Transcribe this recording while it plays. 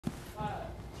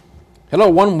Hello,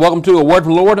 everyone. Welcome to A Word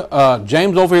from the Lord.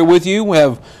 James over here with you. We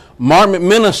have Mark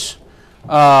McMinnis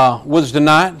with us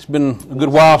tonight. It's been a good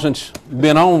while since we've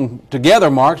been on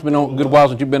together, Mark. It's been a good while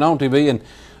since you've been on TV, and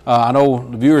I know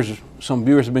some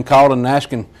viewers have been calling and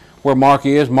asking where Mark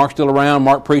is. Mark's still around.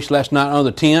 Mark preached last night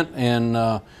under the tent,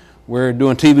 and we're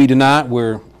doing TV tonight.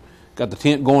 We're got the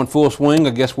tent going full swing.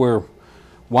 I guess we're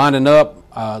winding up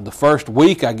the first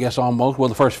week, I guess almost, well,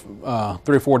 the first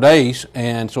 3 or 4 days.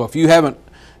 And so if you haven't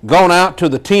gone out to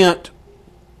the tent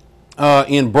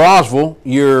in Brosville,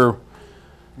 you're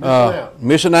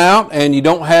missing out, and you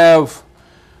don't have,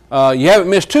 you haven't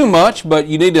missed too much, but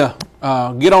you need to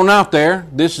get on out there.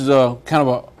 This is a kind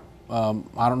of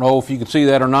a, I don't know if you can see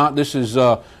that or not. This is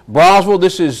Brosville.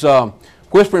 This is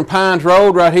Whispering Pines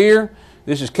Road right here.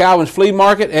 This is Calvin's Flea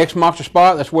Market, ex-Monster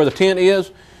Spot. That's where the tent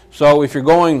is. So if you're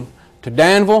going to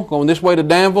Danville, going this way to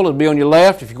Danville, it'll be on your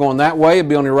left. If you're going that way, it'll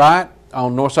be on your right,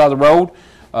 on the north side of the road.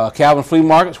 Calvin Flea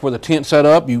Market's where the tent's set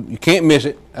up. You can't miss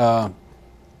it. And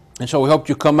so we hope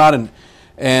you come out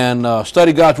and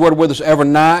study God's Word with us every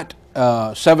night,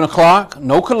 7 o'clock.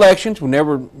 No collections. We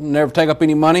never take up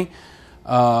any money.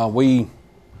 We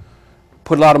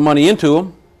put a lot of money into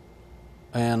them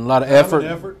and a lot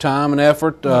of time and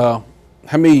effort.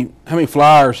 How many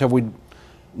flyers have we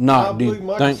not? I believe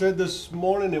Michael said this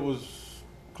morning it was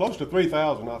close to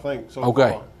 3,000, I think, so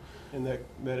far in that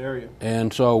area.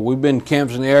 And so we've been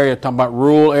canvassing the area, talking about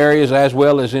rural areas as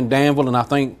well as in Danville, and I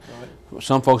think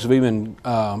some folks have even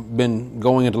been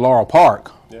going into Laurel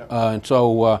Park. Yeah. And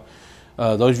so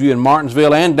those of you in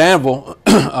Martinsville and Danville,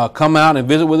 come out and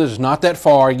visit with us. It's not that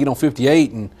far. You get on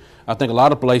 58, and I think a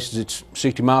lot of places it's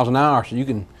 60 miles an hour, so you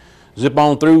can zip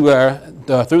on through there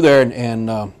and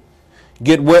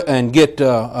get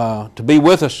to be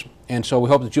with us. And so we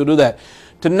hope that you'll do that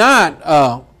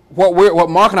tonight. What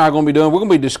Mark and I are going to be doing, we're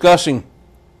going to be discussing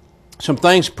some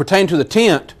things pertaining to the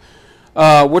tent.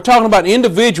 We're talking about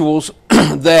individuals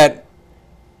that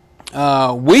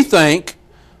we think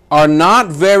are not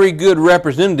very good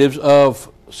representatives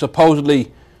of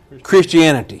supposedly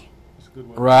Christianity. That's a good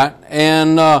one. Right?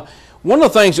 And one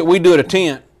of the things that we do at a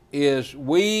tent is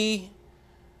we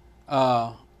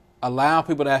allow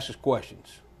people to ask us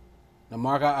questions. Now,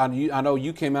 Mark, I know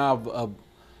you came out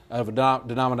of a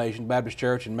denomination, Baptist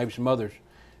church, and maybe some others.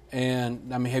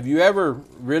 And, I mean, have you ever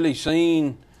really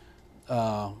seen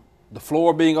the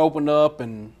floor being opened up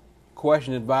and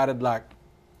questions invited like?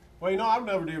 Well, I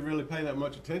never did really pay that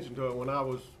much attention to it when I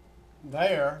was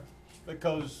there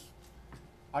because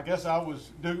I guess I was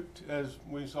duped, as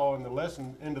we saw in the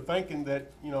lesson, into thinking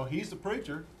that, he's the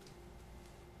preacher.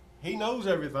 He knows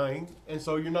everything, and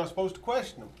so you're not supposed to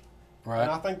question him. Right.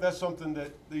 And I think that's something that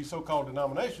these so-called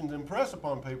denominations impress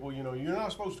upon people. You're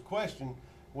not supposed to question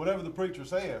whatever the preacher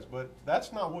says, but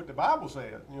that's not what the Bible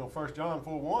says. 1 John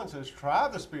 4:1 says, try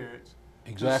the spirits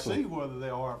to see whether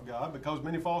they are of God, because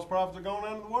many false prophets are going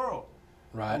into the world.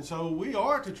 Right. And so we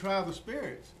are to try the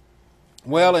spirits.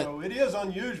 Well, so it is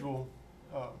unusual.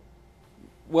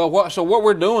 So what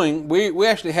we're doing, we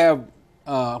actually have,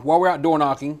 while we're out door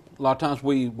knocking, a lot of times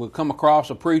we will come across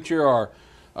a preacher or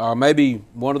maybe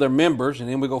one of their members, and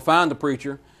then we go find the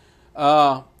preacher,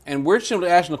 and we're simply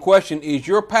asking the question, is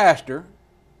your pastor,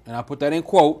 and I put that in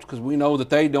quotes because we know that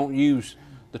they don't use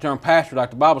the term pastor like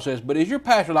the Bible says, but is your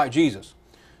pastor like Jesus?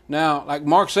 Now, like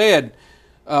Mark said,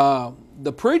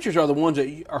 the preachers are the ones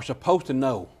that are supposed to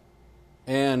know,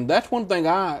 and that's one thing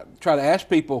I try to ask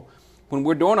people when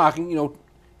we're door knocking,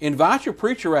 invite your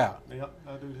preacher out. Yeah,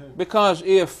 I do too. Because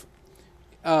if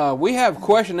we have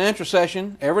question and answer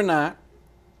session every night,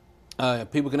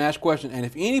 people can ask questions, and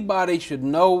if anybody should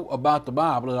know about the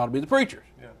Bible, it ought to be the preachers.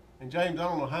 Yeah, and James, I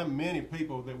don't know how many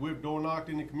people that we've door knocked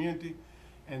in the community,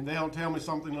 and they'll tell me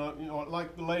something,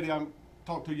 like the lady I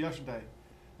talked to yesterday,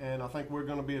 and I think we're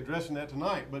going to be addressing that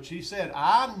tonight. But she said,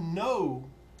 I know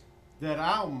that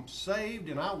I'm saved,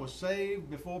 and I was saved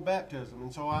before baptism.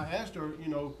 And so I asked her,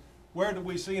 where do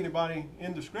we see anybody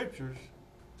in the Scriptures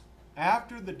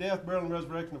after the death, burial, and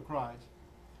resurrection of Christ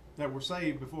that were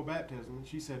saved before baptism? And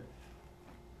she said,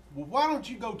 well, why don't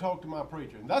you go talk to my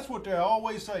preacher? And that's what they're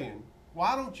always saying.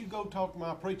 Why don't you go talk to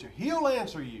my preacher? He'll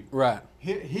answer you. Right.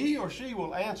 He or she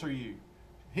will answer you.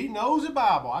 He knows the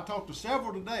Bible. I talked to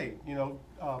several today.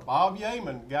 Bob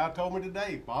Yeaman, the guy told me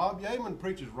today, Bob Yeaman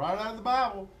preaches right out of the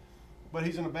Bible, but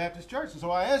he's in a Baptist church. And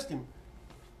so I asked him,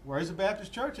 where's the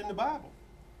Baptist church in the Bible?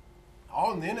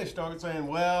 Oh, and then they started saying,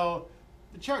 well,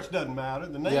 the church doesn't matter.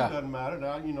 The name doesn't matter.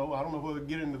 Now, I don't know whether we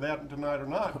get into that tonight or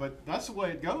not, but that's the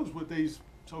way it goes with these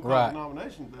so-called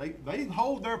denominations. They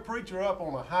hold their preacher up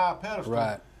on a high pedestal.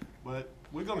 Right. But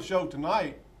we're going to show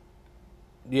tonight.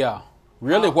 Yeah.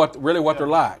 really what they're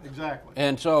like. Exactly.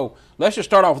 And so let's just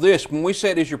start off with this. When we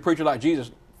said, is your preacher like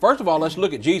Jesus? First of all, let's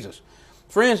look at Jesus.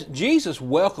 Friends, Jesus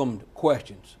welcomed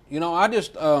questions. You know,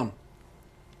 I'm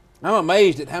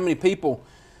amazed at how many people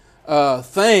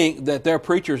think that their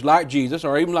preacher's like Jesus,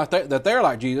 or even like that they're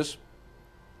like Jesus.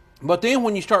 But then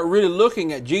when you start really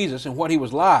looking at Jesus and what he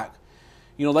was like,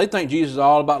 you know, they think Jesus is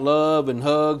all about love and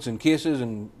hugs and kisses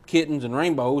and kittens and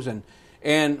rainbows.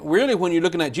 And really when you're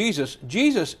looking at Jesus,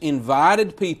 Jesus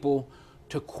invited people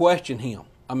to question him.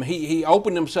 I mean, he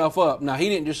opened himself up. Now, he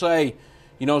didn't just say,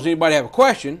 you know, does anybody have a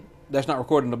question? That's not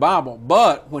recorded in the Bible.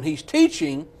 But when he's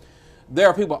teaching, there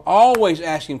are people always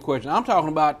asking him questions. I'm talking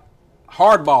about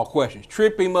hardball questions,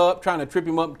 trying to trip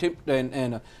him up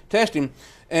and test him.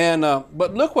 And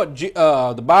but look what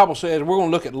the Bible says. We're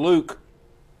going to look at Luke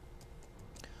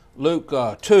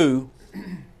 2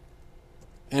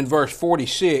 and verse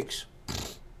 46.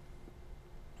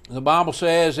 The Bible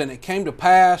says, and it came to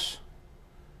pass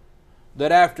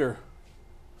that after,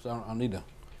 so I need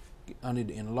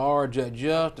to enlarge that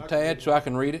just a tad so I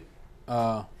can read it.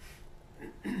 All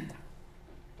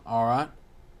right.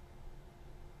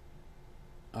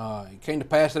 It came to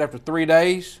pass that after 3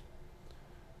 days,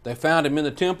 they found him in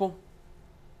the temple.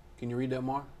 Can you read that,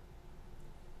 Mark?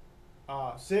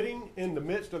 Sitting in the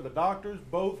midst of the doctors,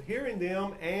 both hearing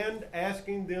them and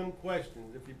asking them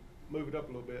questions. If you move it up a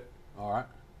little bit. All right.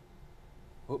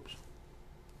 Oops.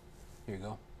 Here you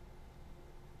go.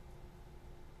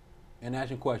 And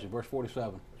asking questions, verse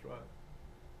 47. That's right.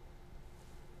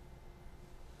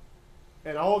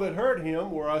 And all that heard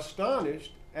him were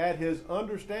astonished at his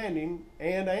understanding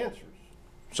and answers.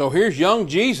 So here's young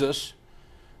Jesus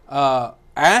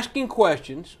asking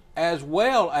questions as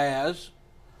well as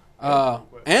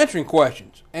answering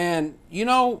questions. And, you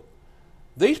know,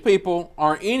 these people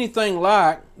aren't anything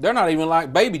like, they're not even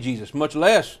like baby Jesus, much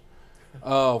less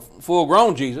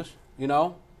full-grown Jesus, you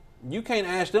know. You can't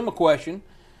ask them a question,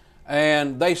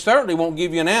 and they certainly won't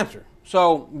give you an answer.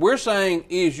 So we're saying,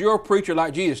 is your preacher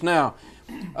like Jesus? Now,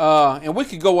 and we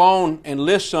could go on and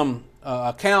list some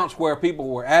accounts where people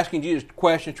were asking Jesus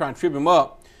questions, trying to trip him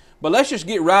up. But let's just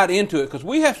get right into it, because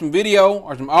we have some video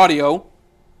or some audio,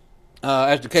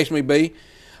 as the case may be,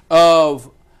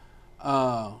 of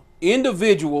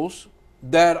individuals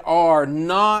that are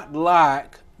not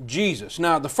like Jesus.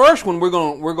 Now, the first one we're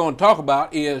going to talk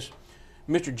about is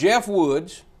Mr. Jeff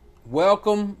Woods,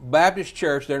 Welcome Baptist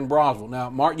Church there in Brownsville. Now,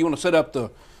 Mark, you want to set up the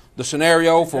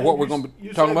scenario for what we're going to be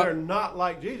talking about? They're not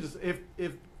like Jesus. If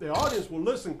the audience will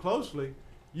listen closely,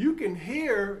 you can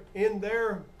hear in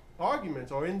their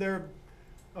arguments or in their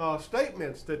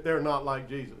statements that they're not like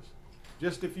Jesus.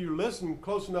 Just if you listen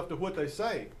close enough to what they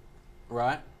say.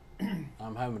 Right.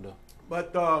 I'm having to.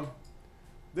 But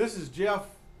this is Jeff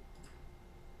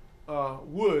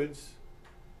Woods,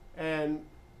 and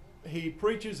he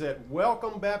preaches at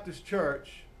Welcome Baptist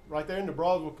Church right there in the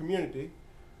Brownsville community.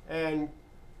 And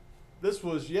this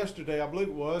was yesterday, I believe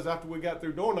it was, after we got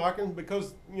through door knocking,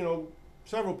 because, you know,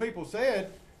 several people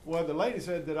said, well, the lady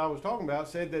said that I was talking about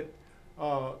said that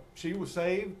she was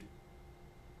saved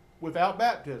without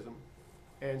baptism.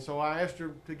 And so I asked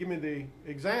her to give me the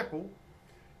example.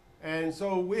 And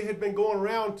so we had been going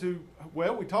around to,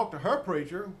 well, we talked to her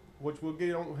preacher, which we'll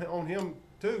get on him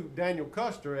too, Daniel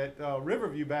Custer at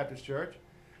Riverview Baptist Church.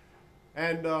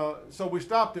 And so we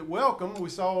stopped at Welcome. We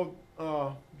saw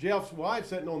Jeff's wife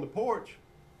sitting on the porch,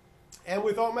 and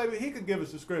we thought maybe he could give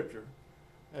us a scripture.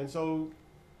 And so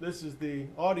this is the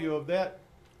audio of that.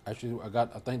 Actually,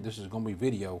 I think this is going to be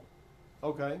video.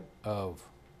 Okay. Of.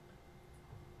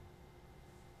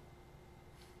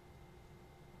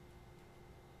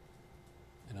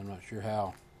 And I'm not sure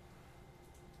how.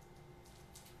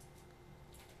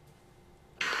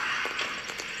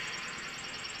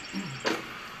 I'm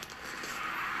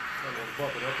going to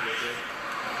bump it up a little bit.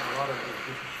 A lot of it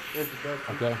is just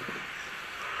introduction. Okay.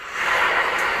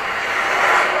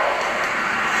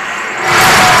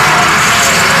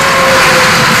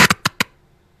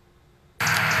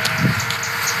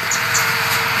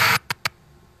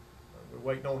 We're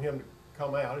waiting on him to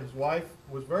come out. His wife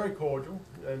was very cordial,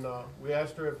 and we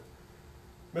asked her if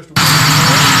Mr. come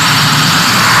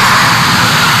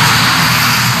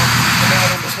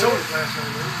out on the porch last night.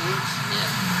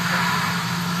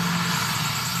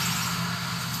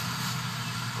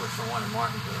 For one in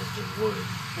Martinsville, it's just wood.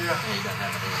 Yeah. And he doesn't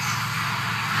have a head.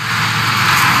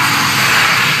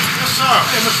 Yes, sir.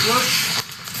 Hey, Mr. Woods.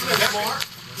 Hey, Mark.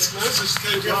 This is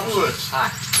Jeff Woods. Hi.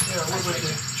 Yeah, we're with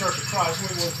the Church of Christ.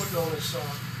 We're putting on this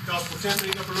gospel tent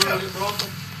meeting up around in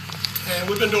Brooklyn. And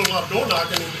we've been doing a lot of door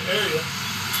knocking in the area.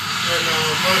 And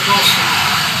run across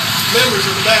some members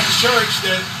of the Baptist church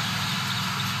that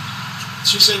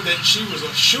she said that she was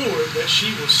assured that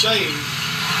she was saved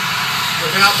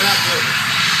without baptism.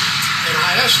 And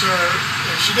I asked her,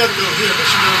 and she doesn't go here, but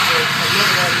she goes to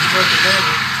another Baptist church in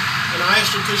Denver, and I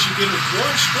asked her, could she give us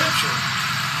one scripture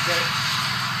that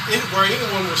where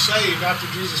anyone was saved after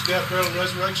Jesus' death, burial, and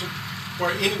resurrection,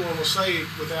 where anyone was saved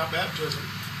without baptism.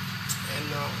 And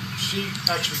she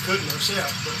actually couldn't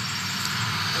herself. But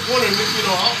I was wondering, we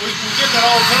get that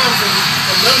all the time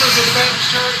from members of the Baptist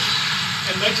church,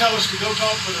 and they tell us to go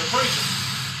talk to their preacher.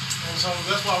 And so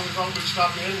that's why we thought we'd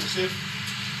stop in and see if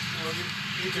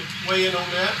you could weigh in on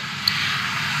that.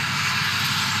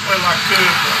 Well, I could,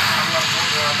 but I'm not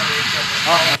sure I know exactly.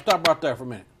 All right, now stop right there for a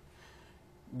minute.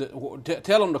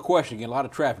 Tell them the question again. A lot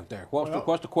of traffic there. What's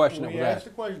the question that was asked?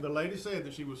 The question. The lady said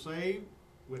that she was saved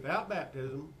without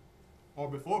baptism or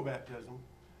before baptism.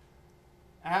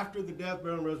 After the death,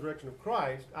 burial, and resurrection of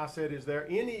Christ, I said, is there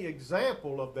any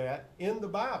example of that in the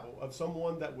Bible of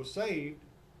someone that was saved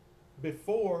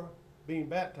before being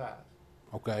baptized?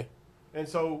 Okay. And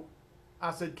so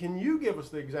I said, can you give us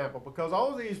the example? Because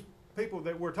all these people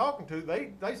that we're talking to,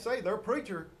 they say their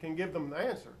preacher can give them the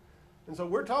answer. And so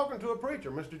we're talking to a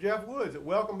preacher, Mr. Jeff Woods at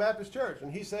Welcome Baptist Church,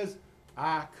 and he says,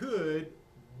 I could,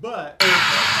 but I'm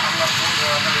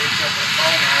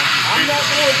not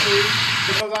going to,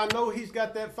 because I know he's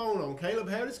got that phone on. Caleb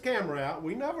had his camera out.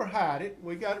 We never hide it.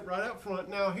 We got it right out front.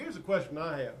 Now, here's a question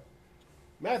I have.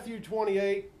 Matthew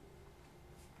 28,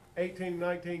 18 and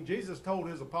 19, Jesus told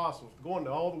his apostles to go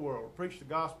into all the world, preach the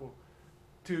gospel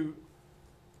to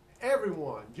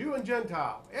everyone, Jew and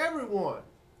Gentile, everyone.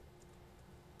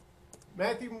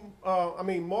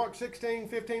 Mark 16,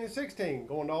 15, and 16,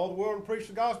 go into all the world and preach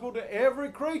the gospel to every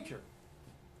creature.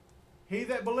 He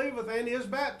that believeth and is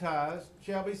baptized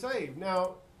shall be saved.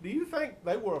 Now, do you think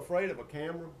they were afraid of a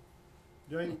camera,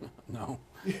 James? No.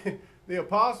 The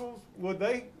apostles, would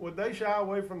they shy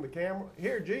away from the camera?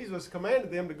 Here, Jesus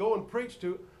commanded them to go and preach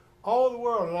to all the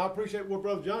world. And I appreciate what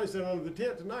Brother Johnny said under the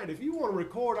tent tonight. If you want to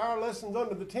record our lessons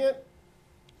under the tent,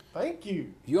 thank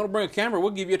you. If you want to bring a camera,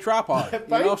 we'll give you a tripod.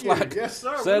 Thank you. Yes,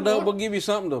 sir. Set it up, we'll give you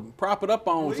something to prop it up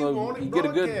on so you get a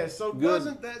good. So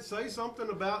doesn't that say something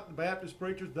about the Baptist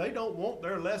preachers? They don't want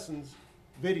their lessons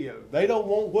videoed. They don't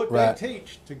want what they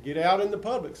teach to get out in the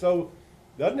public. So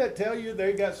doesn't that tell you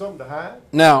they got something to hide?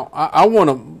 Now, I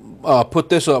want to put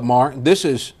this up, Mark. This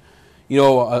is,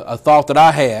 a thought that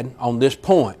I had on this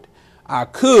point. I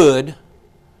could,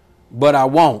 but I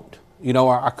won't.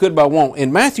 I could, but I won't.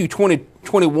 In Matthew 20,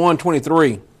 21,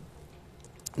 23.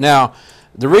 Now,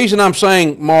 the reason I'm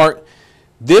saying, Mark,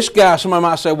 this guy, somebody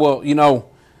might say, well,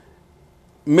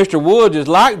 Mr. Woods is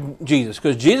like Jesus,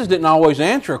 because Jesus didn't always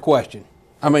answer a question.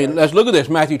 I mean, let's look at this,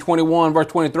 Matthew 21, verse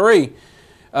 23.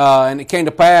 And it came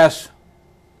to pass,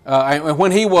 and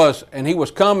when he was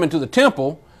coming to the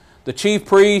temple, the chief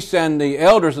priests and the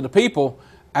elders of the people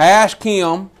asked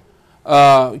him,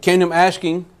 came to him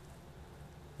asking.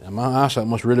 My eyesight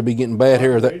must really be getting bad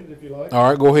here. If you like.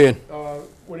 All right, go ahead.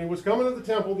 When he was coming to the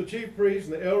temple, the chief priests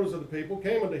and the elders of the people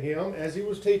came unto him as he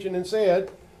was teaching and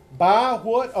said, by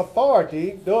what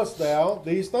authority dost thou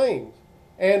these things?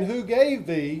 And who gave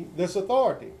thee this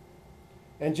authority?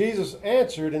 And Jesus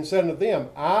answered and said unto them,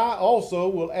 I also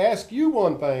will ask you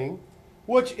one thing,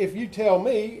 which if you tell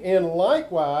me, and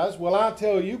likewise will I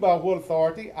tell you by what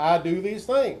authority I do these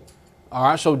things. All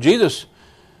right, so Jesus,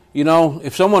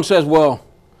 if someone says, well,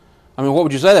 what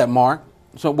would you say that, Mark?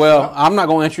 So, I'm not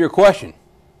going to answer your question.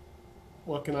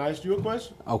 Well, can I ask you a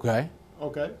question? Okay.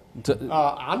 Okay.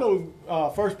 I know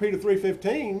 1 Peter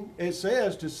 3:15, it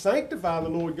says to sanctify the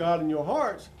Lord God in your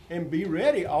hearts and be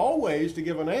ready always to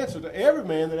give an answer to every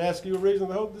man that asks you a reason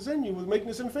to hope that's in you with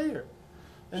meekness and fear.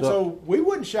 And so we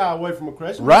wouldn't shy away from a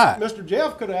question. Right. Mr.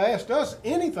 Jeff could have asked us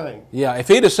anything. Yeah, if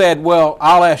he'd have said, well,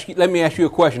 let me ask you a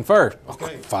question first.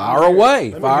 Okay. Fire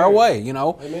away,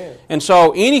 Amen. And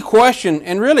so any question,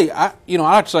 and really,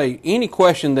 I'd say any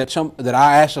question that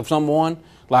I ask of someone,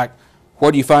 like,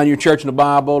 where do you find your church in the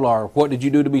Bible, or what did you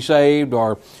do to be saved,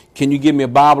 or can you give me a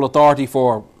Bible authority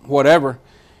for whatever,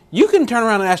 you can turn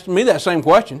around and ask me that same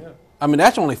question. Yeah.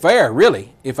 That's only fair,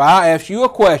 really. If I ask you a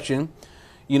question,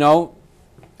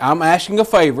 I'm asking a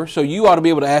favor, so you ought to be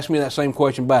able to ask me that same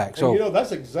question back. So, and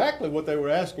that's exactly what they were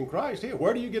asking Christ here.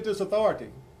 Where do you get this authority?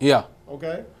 Yeah.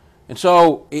 Okay. And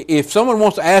so, if someone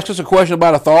wants to ask us a question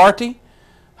about authority,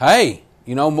 hey,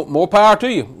 more power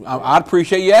to you. I'd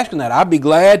appreciate you asking that. I'd be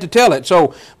glad to tell it.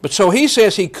 So he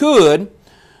says he could,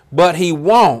 but he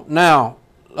won't. Now,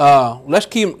 let's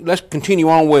continue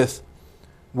on with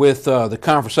the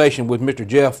conversation with Mr.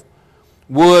 Jeff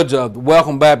Woods of the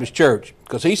Welcome Baptist Church,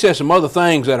 because he says some other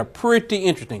things that are pretty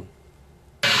interesting.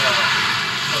 I'm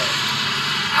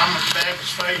a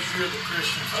Baptist faith you're the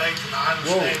Christian faith, and I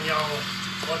understand y'all.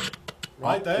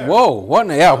 Right there. Whoa, what in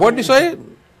the hell? What did he say?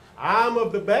 I'm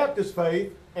of the Baptist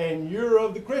faith, and you're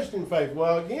of the Christian faith.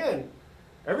 Well, again,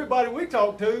 everybody we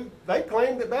talk to, they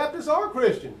claim that Baptists are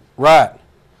Christians. Right.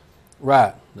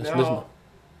 Right. Let's Now, listen.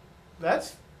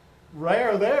 that's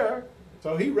rare there.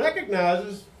 So he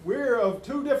recognizes we're of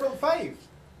two different faiths.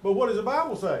 But what does the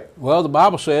Bible say? Well, the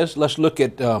Bible says, let's look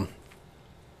at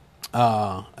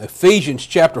Ephesians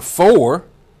chapter 4.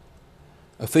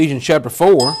 Ephesians chapter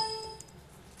 4.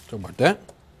 Talk about that.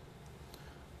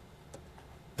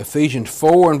 Ephesians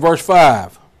 4 and verse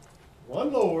 5.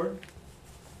 One Lord,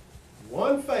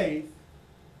 one faith,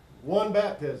 one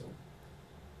baptism.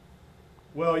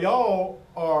 Well, y'all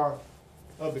are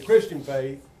of the Christian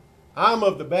faith. I'm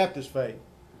of the Baptist faith.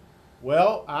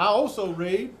 Well, I also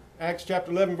read Acts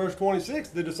chapter 11, verse 26.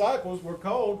 The disciples were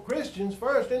called Christians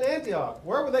first in Antioch.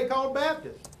 Where were they called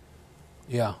Baptists?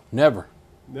 Yeah, never.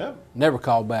 Never. Never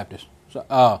called Baptist.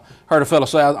 So, heard a fellow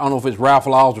say, I don't know if it's Ralph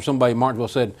Laws or somebody in Martinsville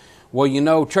said, well, you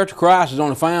know, Church of Christ is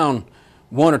only found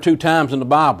 1 or 2 times in the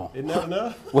Bible. Isn't that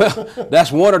enough? Well,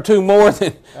 that's 1 or 2 more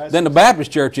than the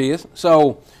Baptist church is.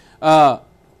 So, but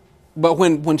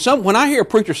when I hear a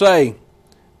preacher say,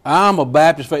 I'm a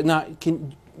Baptist faith, now,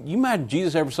 can you imagine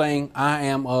Jesus ever saying, I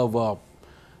am of a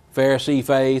Pharisee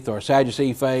faith or a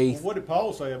Sadducee faith? Well, what did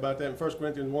Paul say about that in 1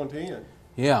 Corinthians 1:10?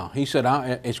 Yeah, he said,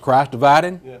 is Christ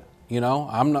divided? Yeah. You know,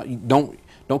 I'm not. Don't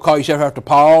call yourself after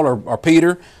Paul or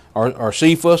Peter or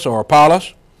Cephas or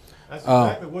Apollos. That's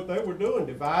exactly what they were doing,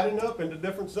 dividing up into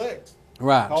different sects.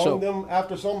 Right. Calling them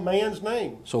after some man's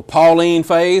name. So Pauline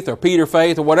faith or Peter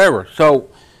faith or whatever. So,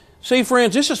 see,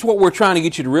 friends, this is what we're trying to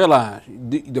get you to realize.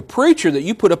 The preacher that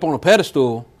you put up on a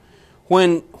pedestal,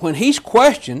 when he's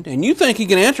questioned, and you think he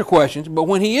can answer questions, but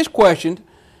when he is questioned,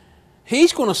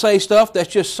 he's going to say stuff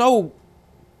that's just so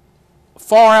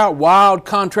far out, wild,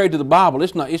 contrary to the Bible.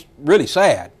 It's not. It's really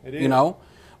sad, you know.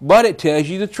 But it tells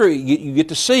you the truth. You get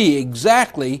to see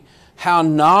exactly how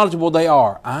knowledgeable they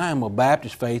are. I am a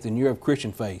Baptist faith, and you're of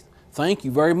Christian faith. Thank you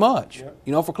very much,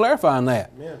 you know, for clarifying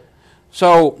that. Amen.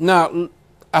 So now,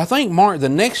 I think Mark, the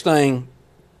next thing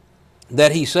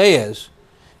that he says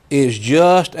is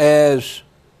just as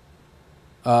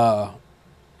I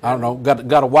don't know,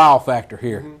 got a wow factor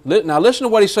here. Mm-hmm. Now listen to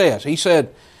what he says. He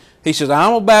says,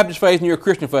 I'm a Baptist faith and you're a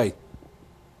Christian faith.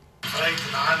 Faith,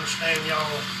 and I understand y'all,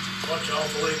 what y'all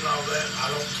believe and all that. I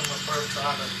don't come up there and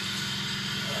try to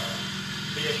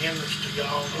be a hindrance to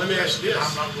y'all. Let me ask you this.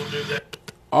 I'm not going to do that.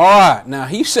 All right. Now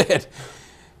he said,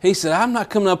 I'm not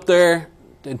coming up there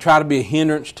and try to be a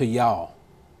hindrance to y'all.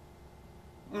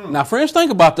 Now friends,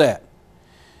 think about that.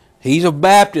 He's a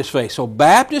Baptist faith. So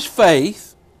Baptist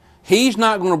faith, he's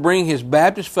not going to bring his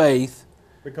Baptist faith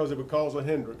Because it would cause a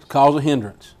hindrance. cause a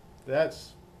hindrance.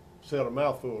 That's said a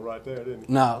mouthful right there, didn't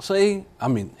he? Now, see, I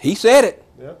mean, he said it.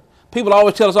 Yeah. People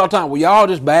always tell us all the time, well, y'all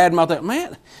just bad mouth that.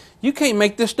 Man, you can't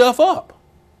make this stuff up.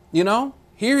 You know?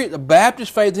 Here, the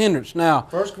Baptist faith hindrance. Now,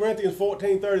 1 Corinthians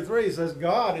 14:33 says,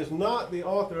 God is not the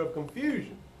author of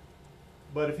confusion.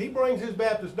 But if he brings his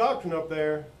Baptist doctrine up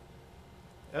there,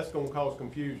 that's going to cause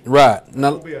confusion. right. It's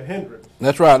Now, going to be a hindrance.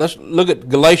 that's right. Let's look at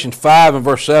Galatians 5 and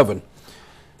verse 7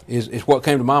 is what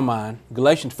came to my mind.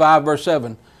 Galatians 5 verse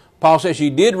 7. Paul says, you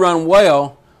did run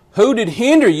well. Who did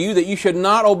hinder you that you should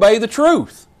not obey the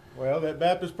truth? Well, that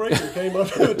Baptist preacher came up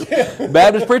to the tent.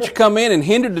 Baptist preacher come in and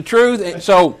hindered the truth. And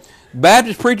so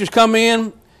Baptist preachers come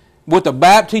in with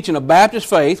teaching a Baptist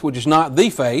faith, which is not the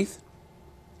faith,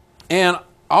 and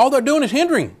all they're doing is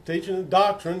hindering. Teaching a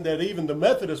doctrine that even the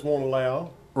Methodists won't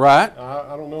allow. Right.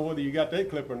 I don't know whether you got that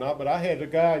clip or not, but I had a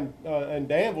guy in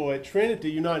Danville at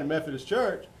Trinity United Methodist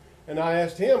Church, and I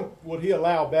asked him, would he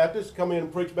allow Baptists to come in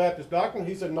and preach Baptist doctrine?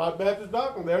 He said, not Baptist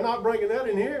doctrine. They're not bringing that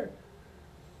in here.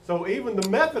 So even the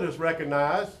Methodists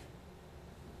recognize,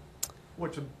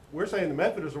 which we're saying the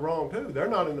Methodists are wrong too. They're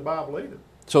not in the Bible either.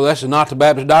 So that's not the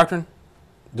Baptist doctrine?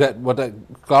 Is that what that's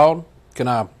called?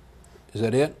 Is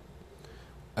that it?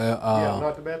 Yeah,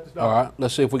 not the Baptist doctrine. All right,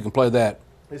 let's see if we can play that.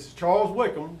 This is Charles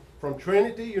Wickham from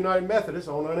Trinity United Methodist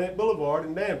on Annette Boulevard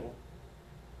in Danville.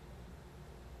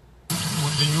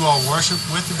 Do you all worship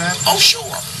with the Baptist? Oh, sure.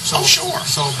 Sure.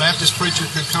 So a Baptist preacher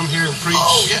could come here and preach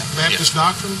Baptist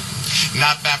doctrine?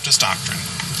 Not Baptist doctrine.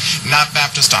 Not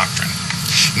Baptist doctrine.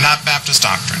 Not Baptist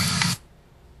doctrine.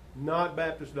 Not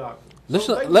Baptist doctrine.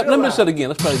 Let me say it again.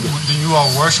 Let's play it again. Do you all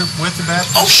worship with the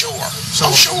Baptist? Oh, sure.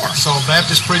 Sure. So a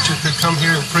Baptist preacher could come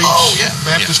here and preach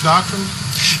Baptist doctrine?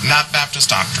 Not Baptist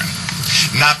doctrine.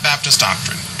 Not Baptist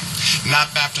doctrine.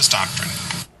 Not Baptist doctrine.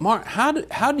 Mark, how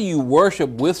do you worship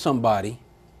with somebody,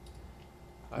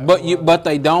 but you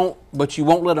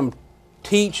won't let them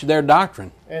teach their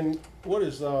doctrine? And What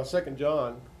is 2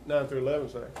 John 9 through 11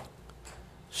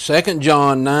 say? 2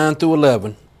 John 9 through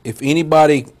 11. If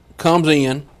anybody comes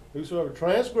in, Whosoever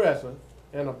transgresseth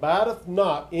and abideth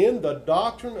not in the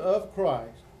doctrine of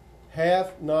Christ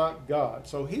hath not God.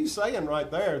 So he's saying right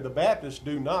there, the Baptists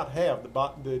do not have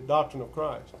the doctrine of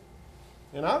Christ.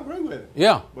 And I agree with it.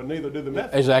 yeah, But neither do the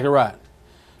Methodists. exactly right.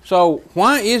 So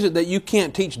why is it that you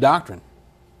can't teach doctrine?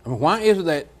 I mean, why is it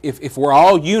that if we're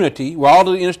all unity, we're all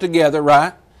in this together,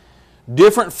 right?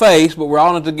 Different faiths, but we're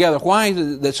all in it together. Why is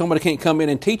it that somebody can't come in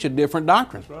and teach a different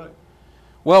doctrine? That's right.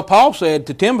 Well, Paul said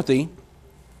to Timothy,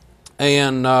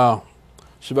 and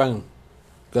see if I can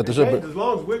got this up. James, as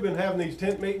long as we've been having these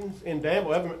tent meetings in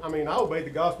Danville, I mean, I obeyed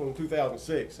the gospel in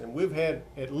 2006, and we've had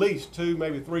at least 2,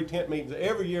 maybe 3 tent meetings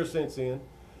every year since then.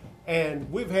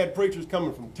 And we've had preachers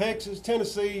coming from Texas,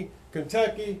 Tennessee,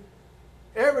 Kentucky,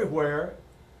 everywhere,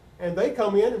 and they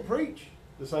come in and preach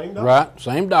the same doctrine. Right,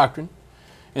 same doctrine.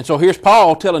 And so here's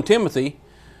Paul telling Timothy,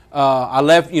 I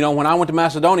left, when I went to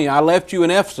Macedonia, I left you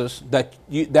in Ephesus that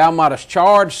thou mightest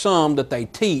charge some that they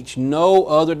teach no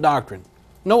other doctrine.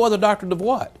 No other doctrine of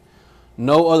what?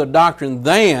 No other doctrine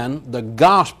than the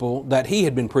gospel that he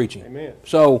had been preaching. Amen.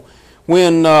 So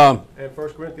when... and 1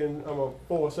 Corinthians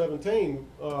 4:17,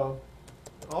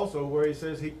 also where he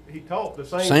says he taught the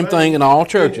same thing in all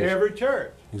churches. In every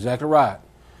church. Exactly right.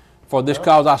 For this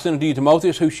cause I send unto you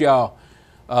Timotheus, who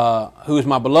is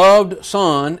my beloved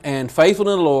son and faithful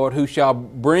in the Lord, who shall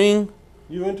bring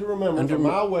you into remembrance of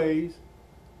my ways,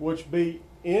 which be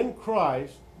in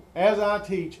Christ, as I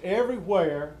teach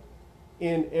everywhere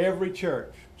in every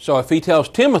church. So if he tells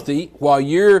Timothy, while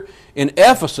you're in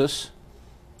Ephesus,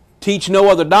 teach no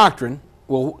other doctrine,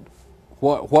 well,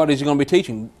 what is he going to be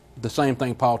teaching? The same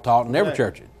thing Paul taught in every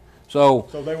church. So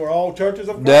they were all churches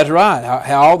of Christ. That's right.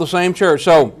 All the same church.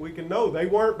 So we can know they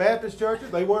weren't Baptist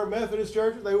churches, they weren't Methodist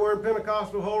churches, they weren't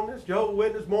Pentecostal holiness, Jehovah's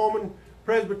Witness, Mormon,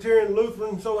 Presbyterian,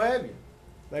 Lutheran, so have you.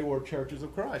 They were churches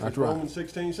of Christ. That's right. Romans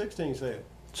 16:16 said.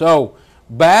 So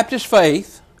Baptist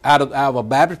faith, out of a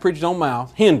Baptist preacher's own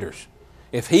mouth, hinders.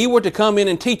 If he were to come in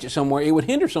and teach it somewhere, it would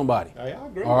hinder somebody. Hey, I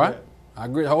agree all right? with that. I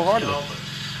agree wholeheartedly. All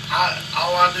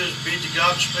I do is bid you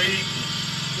Godspeed.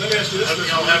 Let me ask you this. Hope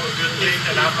y'all have a good week,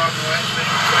 and I'm not going to answer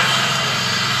any questions.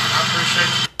 I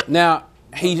appreciate you. Now,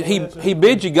 he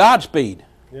bids you Godspeed.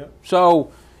 Yeah.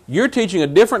 So you're teaching a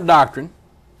different doctrine.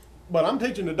 But I'm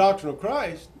teaching the doctrine of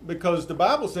Christ because the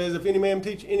Bible says if any man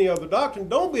teach any other doctrine,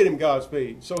 don't bid him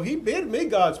Godspeed. So he bid me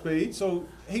Godspeed, so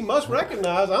he must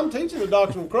recognize I'm teaching the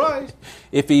doctrine of Christ.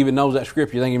 If he even knows that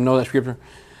scripture. You think he even knows that scripture?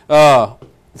 But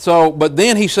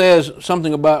then he says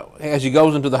something about as he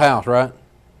goes into the house, right?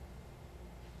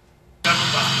 I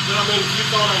mean, if you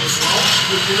thought I was wrong,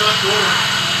 would you not want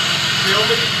to help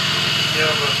me?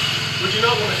 Yeah, but Would you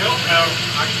not want to help me? no,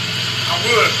 I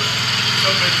would, but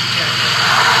some people can't.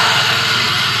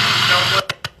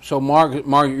 So Mark,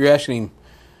 you're asking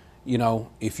him,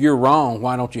 if you're wrong,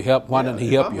 why don't you help? Why doesn't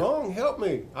he help you? If I'm wrong, help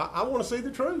me. I want to see the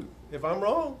truth. If I'm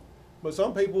wrong, but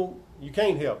some people you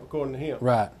can't help according to him.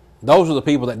 Right. Those are the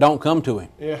people that don't come to him.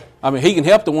 Yeah. I mean, he can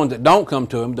help the ones that don't come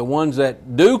to him. The ones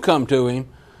that do come to him,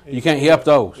 you can't help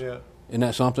those. Yeah. Isn't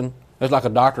that something? It's like a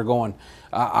doctor going,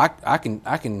 I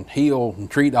can heal and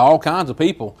treat all kinds of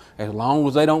people as long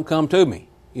as they don't come to me.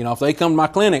 If they come to my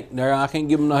clinic, there I can't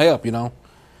give them no help. Well,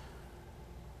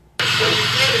 you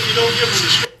can if you don't give them the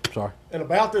script. Sorry. And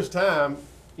about this time,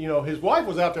 his wife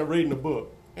was out there reading a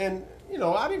book, and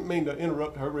I didn't mean to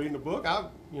interrupt her reading the book. I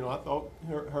thought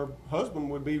her husband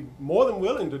would be more than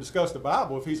willing to discuss the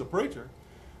Bible if he's a preacher,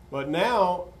 but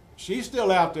now she's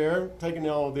still out there taking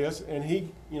all of this, and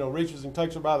he, reaches and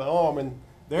takes her by the arm, and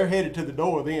they're headed to the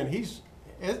door. Then this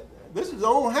is his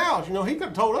own house. He could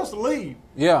have told us to leave.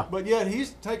 Yeah. But yet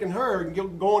he's taking her and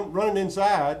running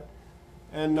inside,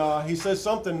 and he says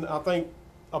something, I think,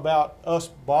 about us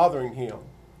bothering him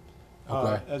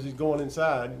as he's going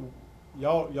inside.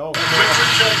 Y'all. God bless you.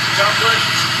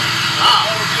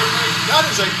 That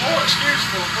is a poor excuse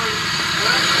for a preacher.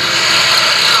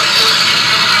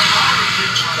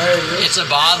 It's a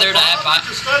bother to have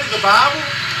to study the Bible.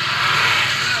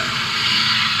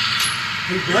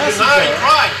 He blesses Denying her.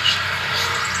 Christ.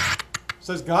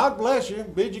 Says, God bless you,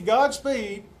 bid you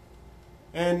Godspeed.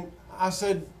 And I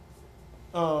said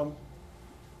something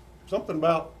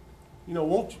about,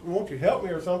 won't you help me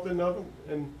or something?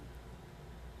 And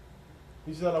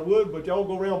he said, I would, but y'all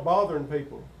go around bothering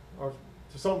people, or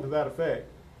to something to that effect.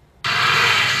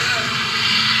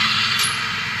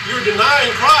 You're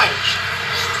denying Christ.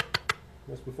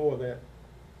 That's before that.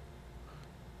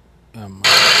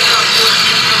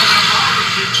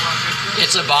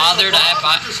 it's a bother to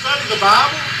have To study the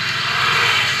Bible.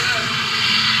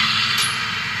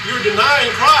 you're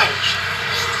denying Christ.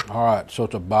 All right, so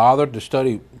it's a bother to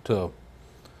study the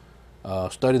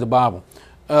Bible.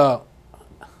 I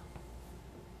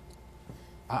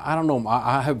don't know.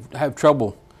 I have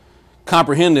trouble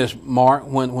comprehend this, Mark,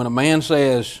 when a man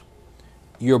says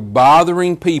you're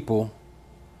bothering people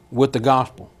with the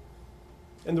gospel.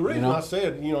 And the reason I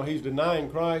said, he's denying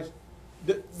Christ,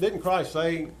 didn't Christ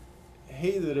say,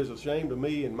 he that is ashamed of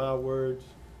me and my words,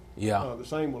 the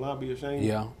same will I be ashamed?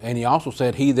 Yeah, and he also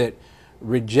said, he that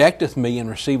rejecteth me and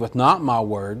receiveth not my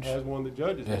words. As one that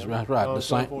judges him. That's right,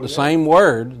 the same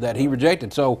word that he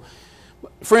rejected. So,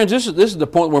 friends, this is the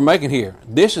point we're making here.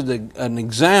 This is an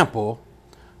example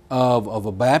of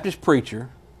a Baptist preacher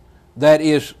that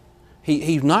is,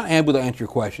 he's not able to answer your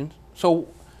questions. So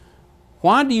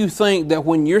why do you think that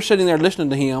when you're sitting there listening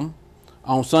to him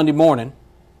on Sunday morning,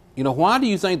 why do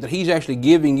you think that he's actually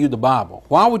giving you the Bible?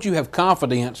 Why would you have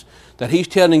confidence that he's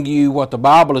telling you what the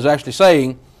Bible is actually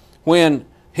saying when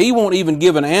he won't even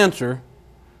give an answer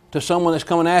to someone that's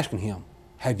coming asking him?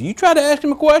 Have you tried to ask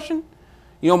him a question?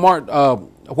 Mark, a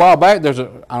while back, I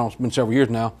don't know, it's been several years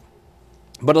now,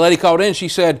 but a lady called in, she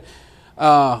said,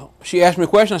 she asked me a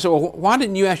question. I said, well, why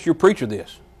didn't you ask your preacher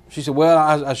this? She said, well,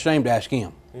 I was ashamed to ask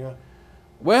him. Yeah.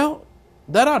 Well,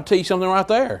 that ought to tell you something right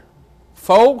there.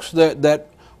 Folks that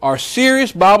are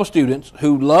serious Bible students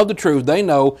who love the truth, they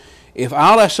know if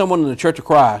I'll ask someone in the Church of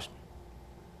Christ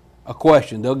a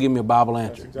question, they'll give me a Bible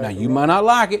answer. Exactly now, you might not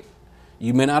like it.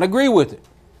 You may not agree with it.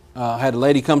 I had a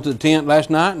lady come to the tent last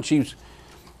night, and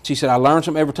she said, I learn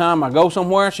something every time I go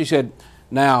somewhere. She said,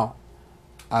 now,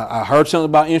 I heard something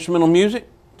about instrumental music.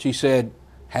 She said,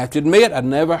 have to admit, I'd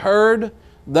never heard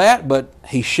that, but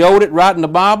he showed it right in the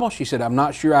Bible. She said, I'm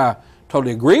not sure I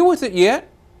totally agree with it yet.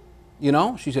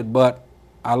 She said, but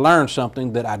I learned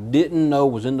something that I didn't know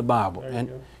was in the Bible.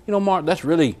 And, Mark, that's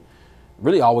really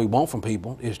all we want from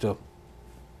people is to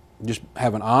just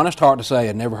have an honest heart to say,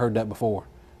 I never heard that before.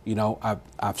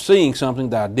 I've seen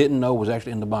something that I didn't know was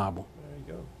actually in the Bible. There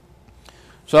you go.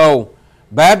 So,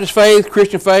 Baptist faith,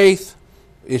 Christian faith,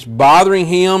 it's bothering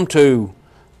him to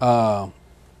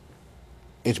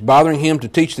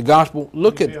teach the gospel.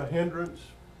 Look at a hindrance.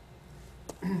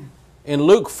 in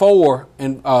Luke 4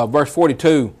 and verse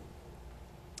 42.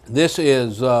 This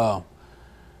is what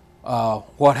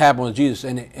happened with Jesus.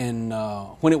 And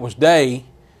when it was day,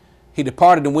 he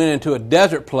departed and went into a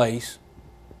desert place,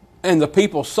 and the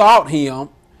people sought him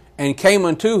and came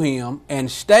unto him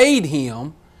and stayed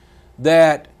him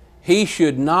that he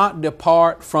should not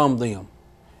depart from them.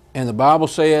 And the Bible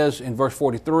says in verse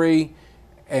 43,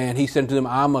 and he said to them,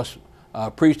 I must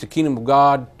preach the kingdom of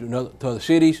God to other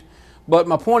cities. But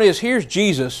my point is, here's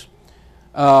Jesus.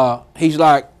 He's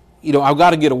like, I've got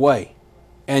to get away.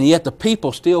 And yet the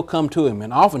people still come to him.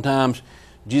 And oftentimes,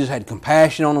 Jesus had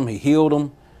compassion on them. He healed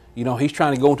them. He's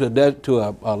trying to go into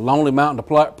a lonely mountain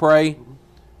to pray.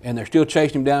 And they're still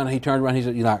chasing him down. And he turns around and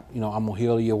he said, I'm going to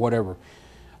heal you or whatever.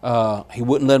 He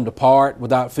wouldn't let them depart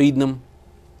without feeding them.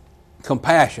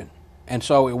 Compassion. And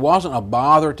so it wasn't a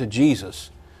bother to Jesus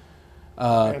to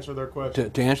answer their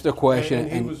question. To answer their question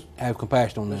and have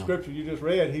compassion on them. The scripture you just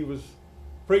read, he was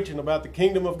preaching about the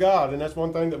kingdom of God, and that's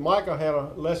one thing that Micah had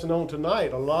a lesson on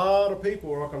tonight. A lot of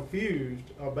people are confused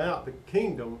about the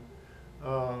kingdom.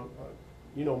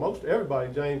 Most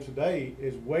everybody, James, today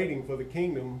is waiting for the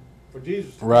kingdom, for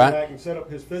Jesus to come back and set up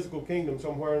his physical kingdom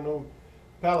somewhere in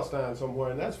Palestine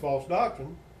somewhere, and that's false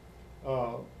doctrine.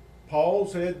 Paul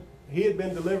said he had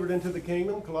been delivered into the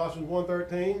kingdom, Colossians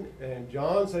 1:13, and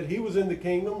John said he was in the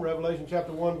kingdom, Revelation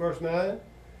chapter 1, verse 9.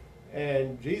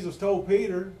 And Jesus told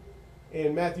Peter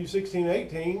in Matthew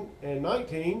 16:18 and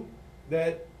 19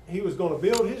 that he was going to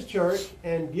build his church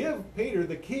and give Peter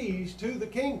the keys to the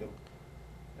kingdom.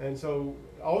 And so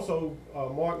also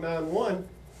Mark 9:1,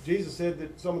 Jesus said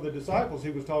that some of the disciples he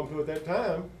was talking to at that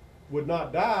time would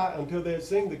not die until they had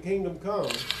seen the kingdom come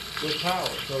with power.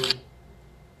 So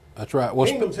that's right. The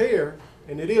kingdom's here,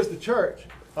 and it is the church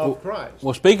of Christ.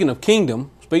 Well, speaking of kingdoms,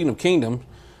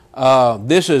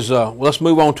 this is, let's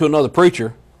move on to another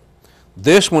preacher.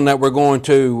 This one that we're going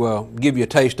to give you a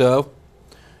taste of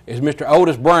is Mr.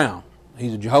 Otis Brown.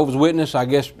 He's a Jehovah's Witness, I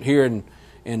guess, here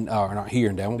not here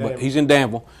in Danville, but he's in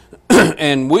Danville.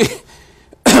 And we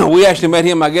actually met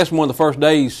him, I guess, one of the first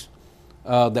days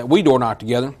that we door knocked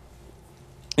together.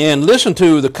 And listen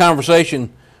to the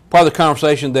conversation, part of the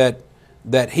conversation that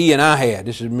he and I had.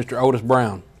 This is Mr. Otis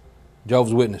Brown,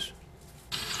 Jehovah's Witness.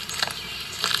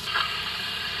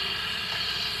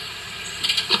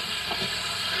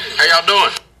 How y'all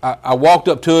doing? I walked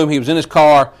up to him. He was in his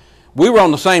car. We were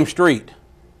on the same street.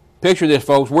 Picture this,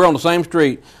 folks. We're on the same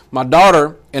street. My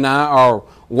daughter and I are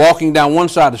walking down one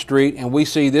side of the street, and we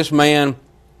see this man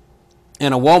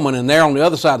and a woman, and they're on the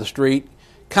other side of the street,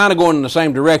 kind of going in the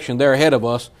same direction. They're ahead of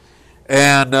us,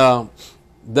 and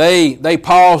they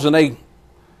pause and they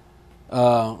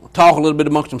talk a little bit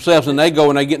amongst themselves, and they go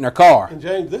and they get in their car. And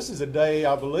James, this is a day,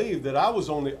 I believe, that I was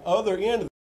on the other end of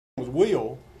the with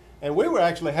Will, and we were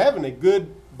actually having a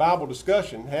good Bible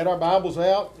discussion, had our Bibles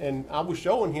out, and I was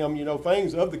showing him,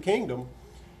 things of the kingdom,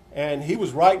 and he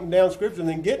was writing down scripture and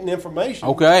then getting information.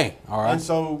 Okay, all right. And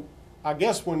so I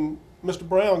guess when Mr.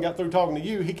 Brown got through talking to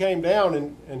you, he came down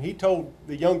and he told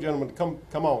the young gentleman to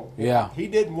come on. Yeah. He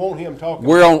didn't want him talking.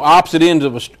 We're on opposite ends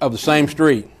of the same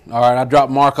street. All right, I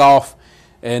dropped Mark off,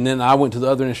 and then I went to the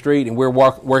other end of the street, and we're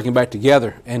working back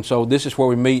together. And so this is where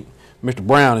we meet Mr.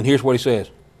 Brown, and here's what he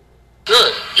says.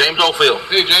 Good. James Oldfield.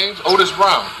 Hey, James. Otis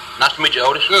Brown. Nice to meet you,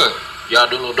 Otis. Good. Y'all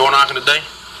doing a little door knocking today?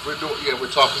 We're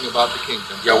talking about the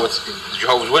kingdom. Y'all with the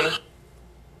Jehovah's Witness?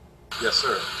 Yes,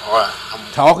 sir. All right.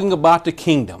 Talking about the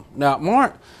kingdom. Now,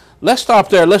 Mark, let's stop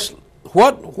there.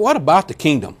 What about the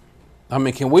kingdom? I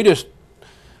mean, can we just,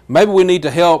 maybe we need to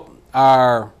help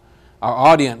our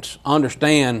audience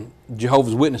understand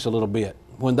Jehovah's Witness a little bit.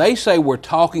 When they say we're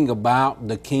talking about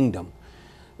the kingdom,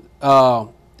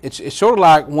 it's sort of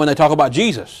like when they talk about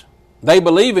Jesus. They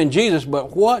believe in Jesus,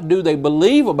 but what do they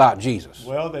believe about Jesus?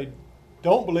 Well, they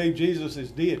don't believe Jesus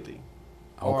is deity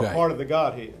or Okay. part of the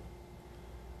Godhead.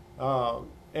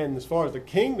 And as far as the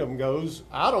kingdom goes,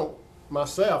 I don't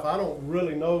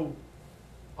really know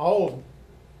all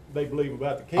they believe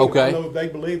about the kingdom. Okay. I know they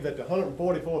believe that the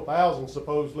 144,000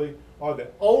 supposedly are the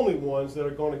only ones that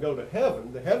are going to go to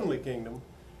heaven, the heavenly kingdom.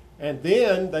 And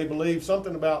then they believe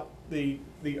something about the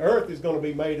earth is going to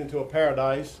be made into a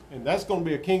paradise, and that's going to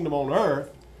be a kingdom on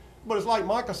earth. But it's like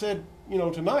Micah said,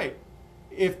 tonight,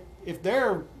 if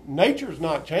their nature's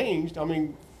not changed, I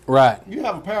mean, Right. you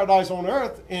have a paradise on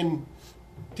earth in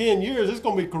 10 years, it's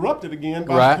going to be corrupted again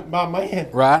by man.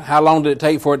 Right. How long did it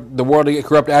take for the world to get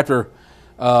corrupted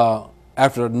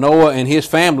after Noah and his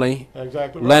family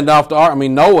Exactly right. landed off the ark? I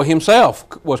mean, Noah himself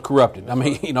was corrupted. I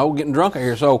mean, getting drunk out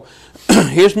here. So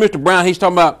here's Mr. Brown. He's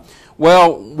talking about,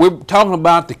 well, we're talking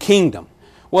about the kingdom.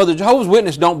 Well, the Jehovah's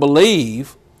Witnesses don't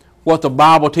believe what the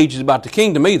Bible teaches about the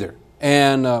kingdom either.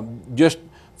 And just,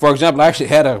 for example, I actually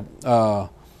had an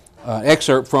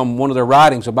excerpt from one of their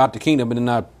writings about the kingdom, but then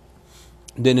I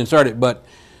didn't insert it. But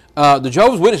the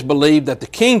Jehovah's Witnesses believe that the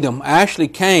kingdom actually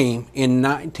came in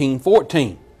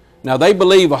 1914. Now, they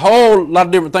believe a whole lot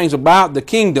of different things about the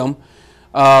kingdom.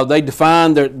 They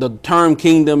define the term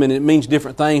kingdom, and it means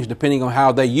different things depending on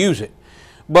how they use it.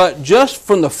 But just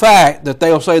from the fact that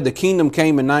they'll say the kingdom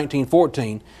came in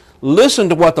 1914, listen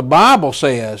to what the Bible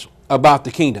says about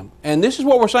the kingdom. And this is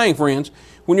what we're saying, friends.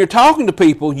 When you're talking to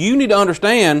people, you need to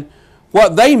understand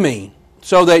what they mean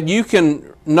so that you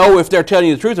can know if they're telling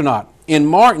you the truth or not. In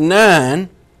Mark 9...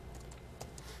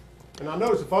 And I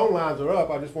notice the phone lines are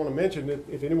up. I just want to mention that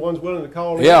if anyone's willing to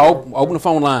call in. Yeah, open the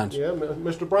phone lines. Yeah,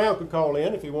 Mr. Brown could call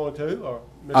in if he wanted to. Or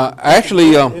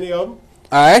Any of them.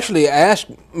 I actually asked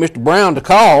Mr. Brown to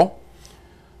call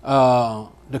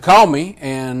me,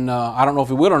 and I don't know if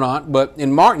he will or not, but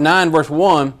in Mark 9, verse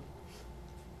 1,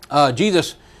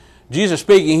 Jesus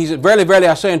speaking, he said, Verily, verily,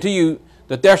 I say unto you,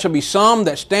 that there shall be some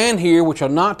that stand here which shall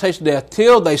not taste death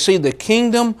till they see the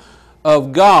kingdom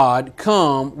of God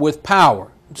come with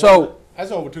power. So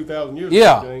that's over 2,000 years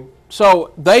yeah. ago.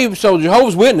 So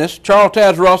Jehovah's Witness, Charles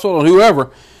Taz Russell and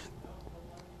whoever,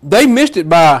 they missed it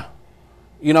by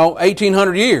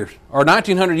 1,800 years or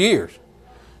 1,900 years.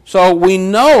 So we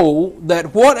know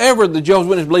that whatever the Jehovah's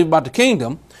Witnesses believe about the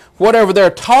kingdom, whatever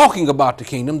they're talking about the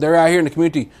kingdom, they're out here in the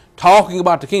community talking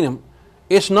about the kingdom,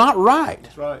 it's not right.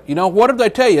 That's right. Whatever they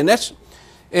tell you, and that's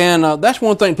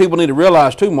one thing people need to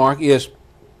realize too, Mark, is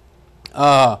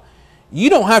you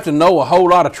don't have to know a whole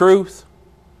lot of truth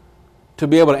to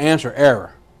be able to answer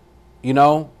error.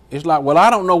 It's like, well, I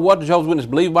don't know what the Jehovah's Witnesses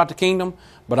believe about the kingdom,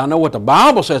 but I know what the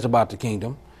Bible says about the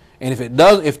kingdom. And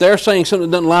if they're saying something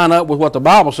that doesn't line up with what the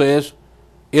Bible says,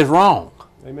 it's wrong.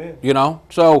 Amen.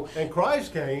 So. And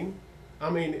Christ came. I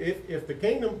mean, if the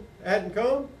kingdom hadn't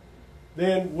come,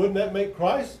 then wouldn't that make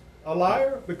Christ a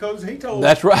liar? Because he told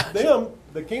That's right. them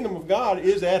the kingdom of God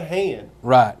is at hand.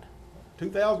 Right.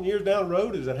 2,000 years down the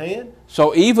road is at hand.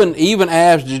 So even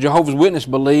as the Jehovah's Witnesses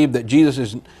believe that Jesus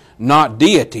is not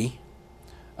deity,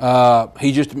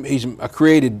 he's a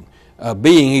created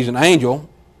being, he's an angel,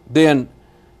 then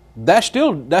that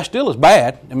still is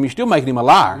bad. I mean, you're still making him a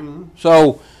liar. Mm-hmm.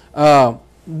 So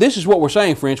this is what we're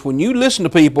saying, friends. When you listen to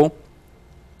people,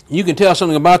 you can tell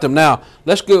something about them. Now,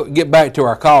 let's get back to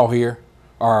our call here,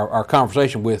 our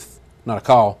conversation with, not a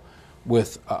call,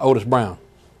 with Otis Brown.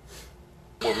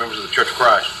 We're members of the Church of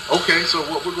Christ. Okay, so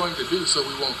what we're going to do, so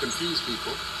we won't confuse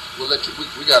people, we'll let you.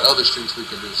 We got other streets we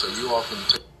can do, so you all can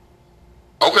take.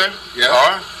 Okay. Yeah. All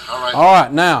right. All right. All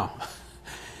right, now,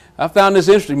 I found this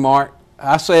interesting, Mark.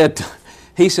 I said,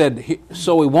 he said,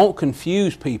 so we won't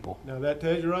confuse people. Now that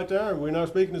tells you right there, we're not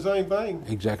speaking the same thing.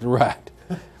 Exactly right.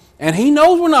 And he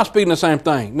knows we're not speaking the same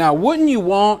thing. Now, wouldn't you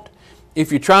want,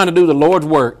 if you're trying to do the Lord's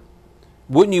work,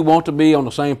 wouldn't you want to be on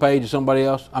the same page as somebody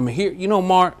else? I mean, here, you know,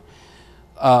 Mark,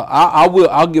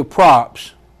 I'll give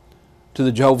props to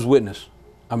the Jehovah's Witness.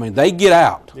 I mean, they get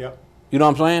out. Yep. You know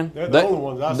what I'm saying? They're the only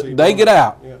ones I see. They get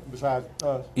out. Yeah, besides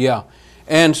us. Yeah.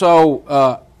 And so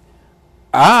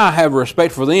I have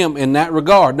respect for them in that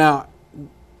regard. Now,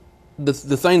 the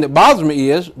thing that bothers me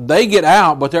is they get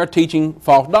out, but they're teaching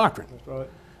false doctrine. That's right.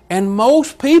 And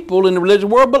most people in the religious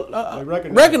world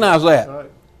recognize that. That's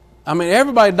right. I mean,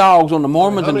 everybody dogs on the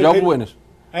Mormons and Jehovah's Witness.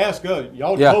 Ask us,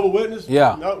 y'all Yeah. Jehovah's Witness?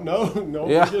 Yeah. No,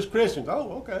 Yeah. we're just Christians.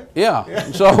 Oh, okay.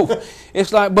 Yeah. So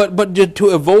it's like, but to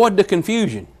avoid the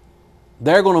confusion,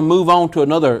 they're going to move on to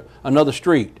another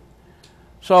street.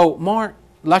 So, Mark,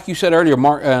 like you said earlier,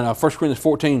 Mark, 1 Corinthians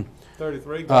 14.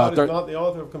 33. God is not the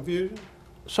author of confusion.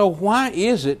 So why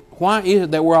is it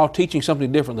that we're all teaching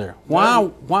something different there?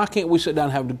 Why can't we sit down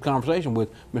and have a conversation with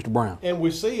Mr. Brown? And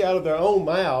we see out of their own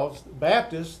mouths,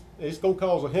 Baptists, it's going to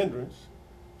cause a hindrance.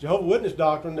 Jehovah's Witness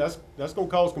doctrine, that's going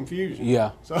to cause confusion.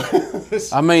 Yeah. So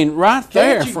I mean, right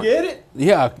there. Can't you get it?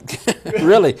 Yeah,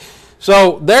 really.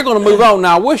 So they're going to move on.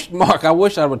 Now, I wish I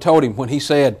would have told him when he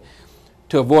said,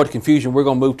 to avoid confusion, we're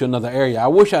going to move to another area. I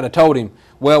wish I'd have told him,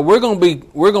 well, we're going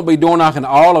to be door knocking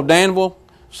all of Danville,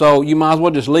 so you might as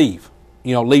well just leave.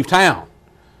 You know, leave town,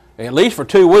 at least for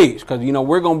 2 weeks, because you know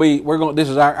this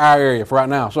is our area for right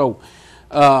now. So,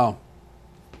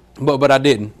 but I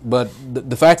didn't. But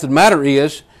the fact of the matter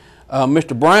is,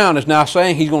 Mr. Brown is now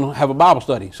saying he's going to have a Bible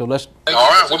study. So let's. All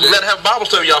right. Well, we got to have a Bible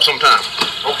study, y'all, sometime.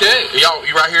 Okay.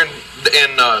 You right here in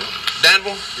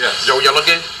Danville? Yes. Y'all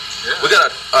okay? Yeah. We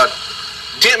got a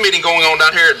tent meeting going on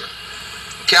down here at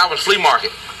Calvin's Flea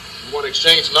Market. You want to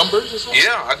exchange numbers or something?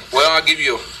 Yeah. I'll give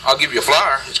you a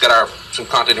flyer. It's got some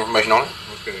contact information on it.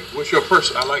 Okay. What's your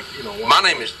person? I like, My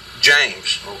name is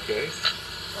James Okay.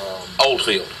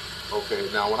 Oldfield. Okay.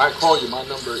 Now, when I call you, my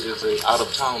number is a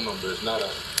out-of-town number. It's not a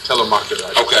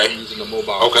telemarketer. Okay. I'm using the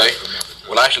mobile. Okay. phone.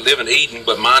 Well, I actually live in Eden,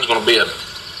 but mine's going to be a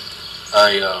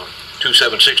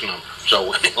 276 number. So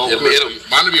Mine will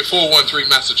be a 413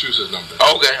 Massachusetts number.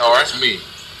 Okay. All right. That's me.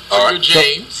 All right. You're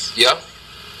James. Yeah. All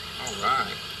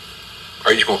right.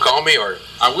 Are you just going to call me or?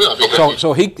 I will. I'll be happy.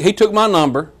 So he took my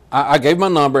number. I gave him my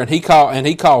number, and he calls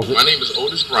it. My name is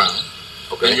Otis Brown.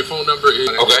 Okay. And your phone number is.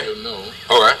 Okay. You'll know.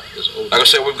 All right. It's Otis. Like I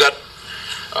said, we've got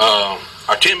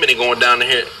our 10 meeting going on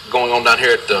down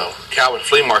here at the Calvin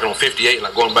Flea Market on 58,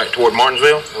 like going back toward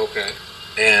Martinsville. Okay.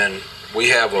 And we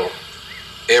have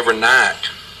every night.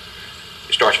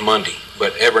 It starts Monday,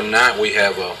 but every night we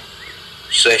have a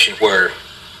session where.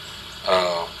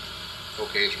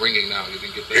 Okay, it's ringing now. You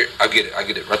didn't get that? Here, I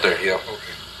get it right there. Yeah.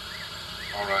 Okay.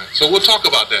 All right. So we'll talk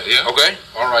about that. Yeah. Okay.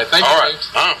 All right. Thank you. All right.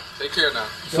 James. Take care now.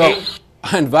 So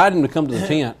I invited him to come to the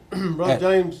tent. Brother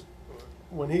James,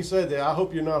 when he said that, I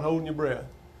hope you're not holding your breath.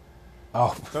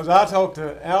 Oh, Because I talked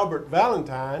to Albert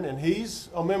Valentine, and he's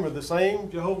a member of the same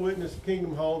Jehovah's Witness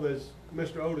Kingdom Hall as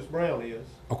Mr. Otis Brown is.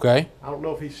 okay. I don't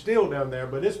know if he's still down there,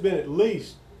 but it's been at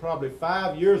least probably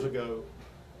 5 years ago.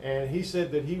 And he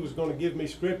said that he was going to give me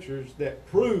scriptures that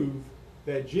prove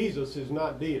that Jesus is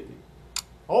not deity.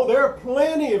 Oh, there are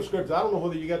plenty of scriptures. I don't know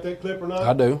whether you got that clip or not.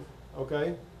 I do.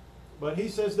 Okay. But he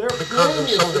says there are Because of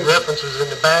plenty some of of the scriptures. references in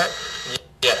the back.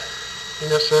 Yeah.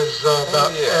 And it says about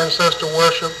ancestor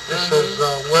worship. It says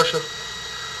worship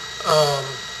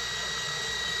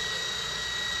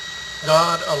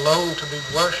God alone to be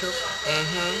worshipped.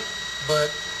 But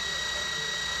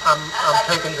I'm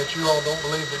taking that you all don't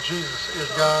believe that Jesus is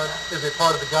God, is a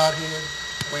part of the Godhead.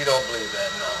 We don't believe that,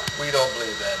 no. We don't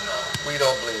believe that, no. We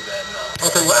don't believe that, no.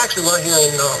 Okay, well actually right here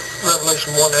in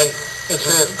Revelation 1:8, it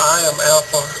says, I am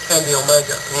Alpha and the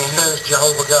Omega. It says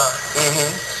Jehovah God.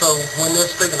 So when they're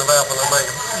speaking of Alpha and Omega,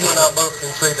 you and I both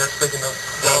can see they're speaking of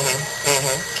Jehovah.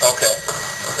 Okay.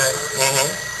 Okay?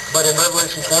 But in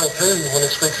Revelation 22, when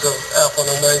it speaks of Alpha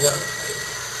and Omega,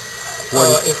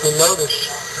 if we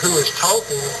notice who is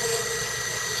talking,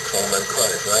 It's talking about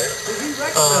Christ, right?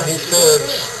 he says,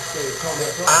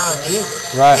 I am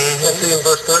Jesus. Right. And see in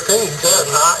verse 13, he says,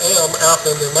 I am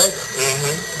Alpha and the Omega.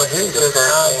 But here he says, I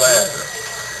am Jesus.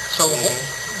 So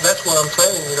that's what I'm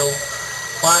saying,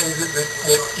 why is it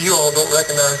that you all don't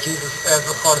recognize Jesus as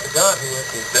a part of the Godhead?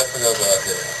 He's definitely no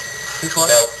Godhead. He's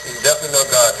what? He's definitely no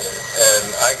Godhead.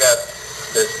 And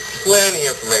there's plenty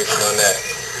of information on that.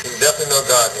 He's definitely no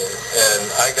Godhead. And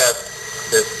I got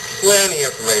there's plenty of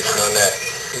information on that.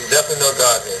 He's definitely no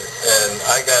Godhead. And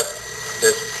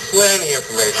there's plenty of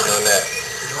information on that.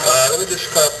 Let me just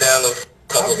scrub down a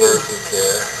couple verses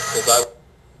there.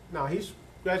 Now, he's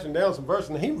scratching down some verses,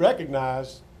 and he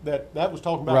recognized that was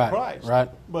talking about Christ. Right.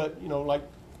 But, you know, like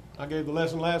I gave the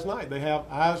lesson last night, they have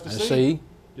eyes to see.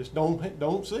 Just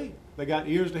don't see. They got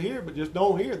ears to hear, but just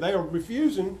don't hear. They are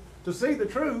refusing to see the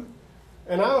truth.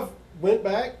 And I've went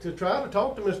back to try to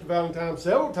talk to Mr. Valentine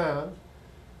several times,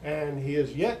 and he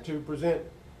has yet to present.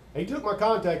 He took my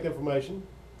contact information,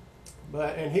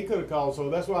 and he could have called. So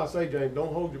that's why I say, James,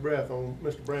 don't hold your breath on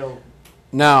Mr. Brown.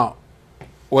 Now,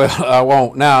 well, I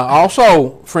won't. Now,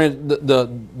 also, friends,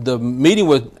 the meeting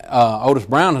with Otis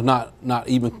Brown is not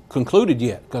even concluded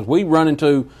yet, because we run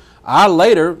into, I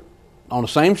later, on the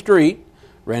same street,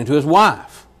 ran into his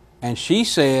wife, and she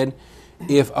said,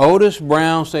 if Otis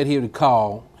Brown said he would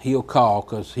call, he'll call,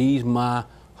 because he's my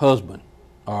husband.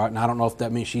 All right, and I don't know if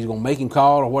that means she's going to make him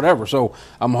call or whatever, so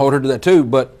I'm going to hold her to that too.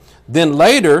 But then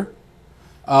later,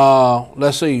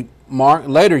 let's see, Mark,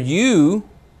 later you...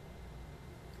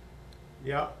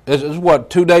 Yeah. This is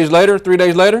what, 2 days later, 3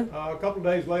 days later? A couple of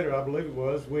days later, I believe it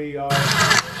was. We.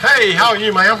 Hey, how are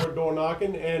you, ma'am? We're door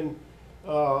knocking, and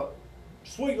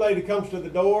sweet lady comes to the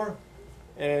door,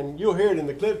 and you'll hear it in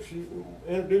the clip. She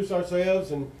introduced ourselves,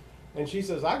 and she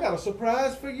says, "I got a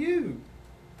surprise for you,"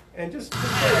 and just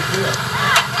play a clip.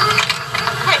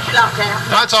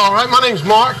 That's all right. My name's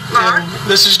Mark, and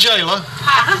this is Jayla.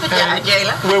 Hi,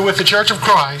 Jayla. We're with the Church of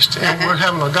Christ, and we're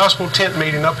having a gospel tent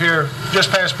meeting up here just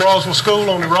past Broswell School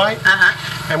on the right.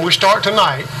 And we start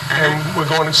tonight, and we're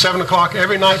going at 7 o'clock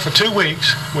every night for 2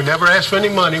 weeks. We never ask for any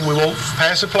money. We won't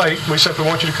pass a plate. We simply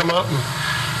want you to come up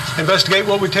and investigate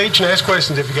what we teach and ask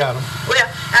questions if you got them. Well,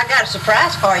 I got a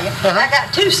surprise for you. I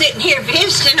got two sitting here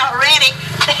visiting already.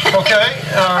 Okay.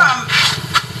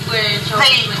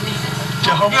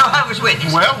 From Jehovah's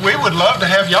Witnesses. Well, we would love to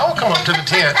have y'all come up to the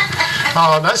tent.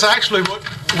 That's actually what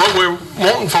we're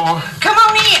wanting for. Come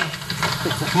on in.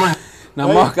 Come on. Now,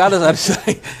 Mark, I just have to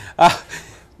say,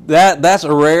 that's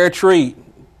a rare treat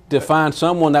to find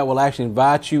someone that will actually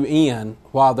invite you in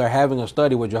while they're having a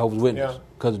study with Jehovah's Witnesses.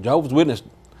 Because Jehovah's Witnesses,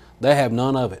 they have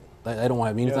none of it. They don't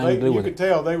have anything to do with it. You could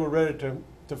tell they were ready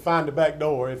to find the back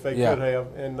door if they could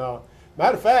have. And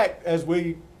matter of fact, as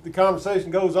the conversation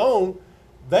goes on,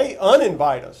 they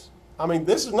uninvite us. I mean,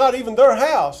 this is not even their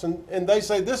house, and they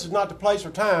say this is not the place or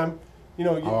time. You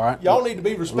know, y'all need to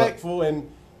be respectful and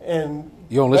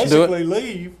you want to listen to basically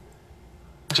leave.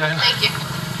 Thank you.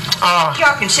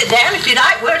 Y'all can sit down if you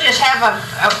like. We'll just have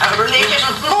a religious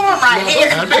forum right here.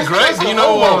 That'd be great. You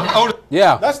know,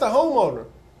 yeah. That's the homeowner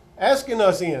asking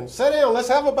us in. Sit down. Let's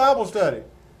have a Bible study.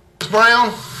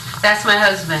 Brown. That's my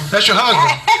husband. That's your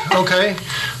husband. Okay.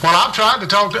 Well, I've tried to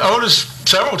talk to Otis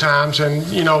several times, and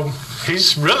you know,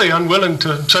 he's really unwilling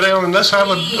to sit down and let's have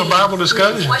a Bible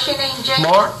discussion. What's your name, James?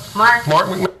 Mark. Mark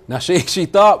McMahon. Now, she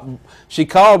thought she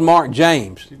called Mark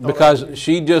James because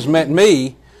she just met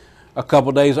me a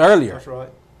couple days earlier. That's right.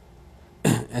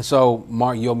 And so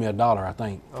Mark, you owe me $1, I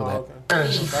think, for that.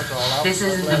 Okay. That's all. This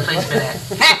isn't the place for that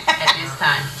at this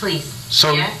time, please.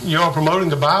 So you're promoting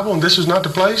the Bible, and this is not the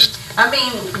place? I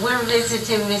mean, we're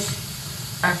visiting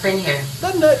our friend here.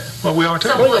 Doesn't it? Well, we are too.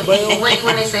 So what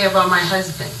can they say about my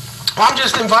husband? Well, I'm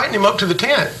just inviting him up to the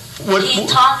tent. He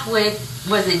talked with,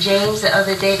 was it James the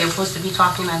other day? They were supposed to be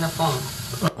talking on the phone.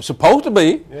 Supposed to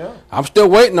be. Yeah. I'm still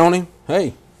waiting on him.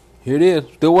 Hey, here it is.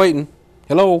 Still waiting.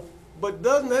 Hello. But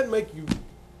doesn't that make you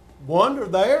wonder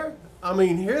there? I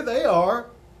mean, here they are,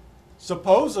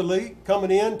 supposedly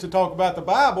coming in to talk about the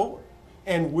Bible,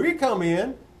 and we come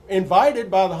in,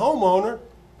 invited by the homeowner,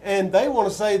 and they want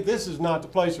to say this is not the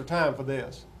place or time for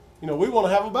this. You know, we want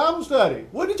to have a Bible study.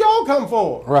 What did y'all come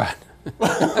for? Right.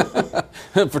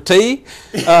 For tea.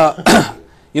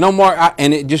 You know, Mark,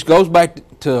 and it just goes back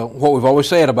to what we've always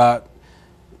said about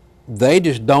they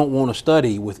just don't want to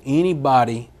study with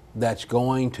anybody that's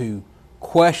going to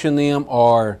question them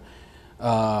or,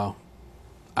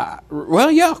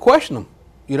 question them.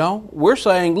 You know, we're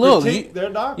saying, look,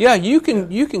 you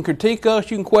can critique us,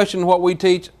 you can question what we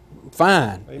teach,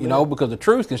 fine. Amen. You know, because the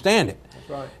truth can stand it. That's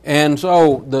right. And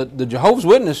so the Jehovah's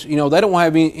Witness, you know, they don't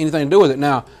have anything to do with it.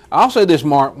 Now, I'll say this,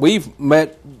 Mark, we've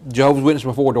met Jehovah's Witness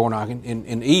before door knocking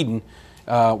in Eden.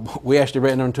 We actually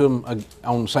ran into them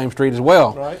on the same street as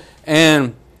well. Right.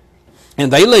 And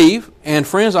they leave. And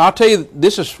friends, I'll tell you,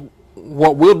 this is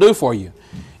what we'll do for you.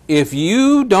 If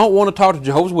you don't want to talk to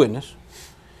Jehovah's Witness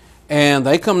and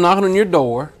they come knocking on your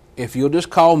door, if you'll just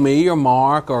call me or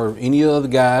Mark or any of the other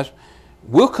guys,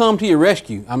 we'll come to your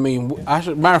rescue. I mean,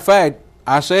 matter of fact,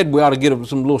 I said we ought to get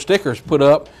some little stickers put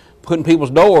in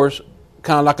people's doors,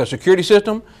 kind of like a security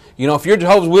system. you know, if you're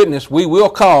Jehovah's Witness, we will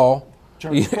call,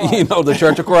 you know, the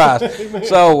Church of Christ.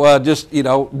 So just, you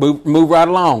know, move right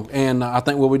along. And I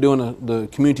think we'll be doing the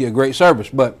community a great service.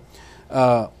 But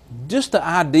just the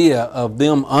idea of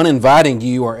them uninviting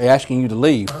you or asking you to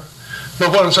leave. But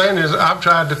what I'm saying is I've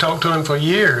tried to talk to him for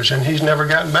years, and he's never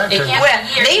gotten back to me.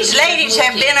 Well, these ladies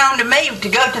have been on to me to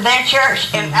go to their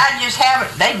church, and I just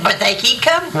haven't. But they keep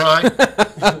coming.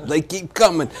 Right. They keep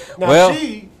coming. Now, well,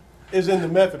 she is in the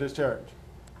Methodist church,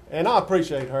 and I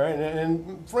appreciate her.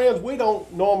 And friends, we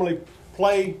don't normally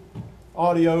play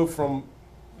audio from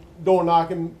door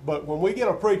knocking, but when we get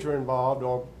a preacher involved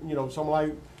or, you know, someone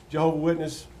like Jehovah's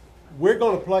Witness, we're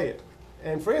going to play it.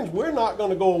 And friends, we're not going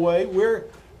to go away.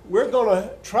 We're going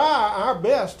to try our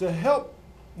best to help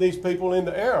these people in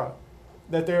the era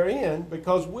that they're in,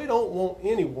 because we don't want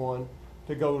anyone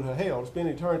to go to hell, to spend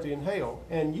eternity in hell.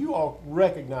 And you all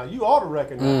recognize, you ought to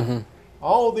recognize,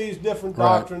 all these different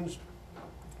doctrines,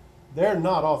 they're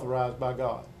not authorized by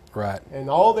God. right. And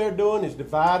all they're doing is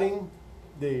dividing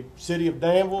the city of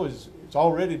Danville. It's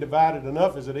already divided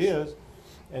enough as it is.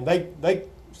 And they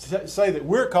say that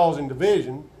we're causing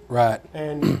division. Right.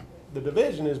 And the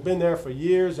division has been there for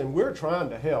years, and we're trying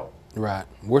to help. Right.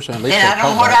 We're saying at least And I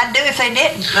don't know what I'd do if they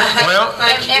didn't. Well,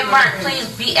 And Mark,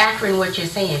 please be accurate in what you're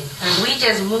saying. We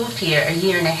just moved here a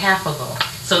year and a half ago,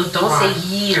 so don't say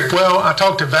years. well, I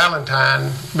talked to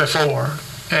Valentine before,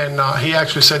 and he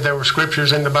actually said there were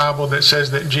scriptures in the Bible that says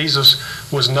that Jesus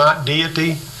was not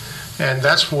deity, and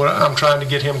that's what I'm trying to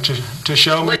get him to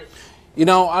show me. You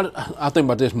know, I think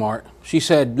about this, Mark. She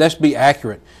said, let's be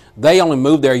accurate. They only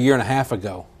moved there a year and a half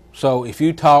ago. So if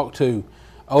you talk to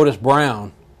Otis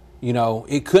Brown, you know,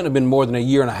 it couldn't have been more than a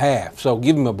year and a half. So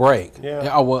give him a break. Yeah.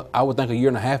 I would think a year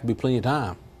and a half would be plenty of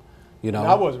time. You know.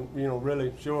 And I wasn't, you know,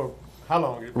 really sure how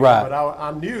long it was, Right. but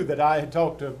I knew that I had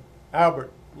talked to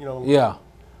Albert, you know. Yeah.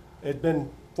 It'd been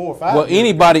 4 or 5 Well, years.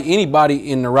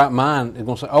 anybody in their right mind is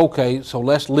going to say, okay, so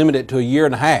let's limit it to a year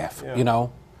and a half, Yeah. you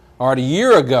know. Or a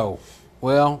year ago,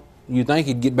 well, you think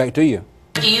he'd get back to you.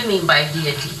 What do you mean by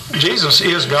deity? Jesus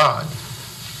is God.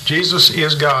 Jesus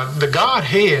is God. The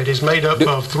Godhead is made up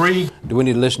of three. Do we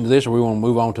need to listen to this, or we want to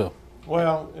move on to?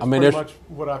 Well, it's I mean, pretty there's- much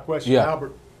what I questioned Yeah.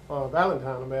 Albert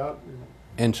Valentine about.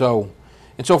 And so,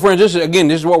 friends, this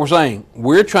is what we're saying.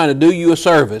 We're trying to do you a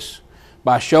service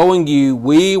by showing you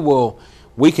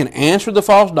we can answer the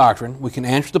false doctrine. We can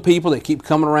answer the people that keep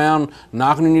coming around,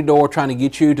 knocking on your door, trying to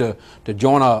get you to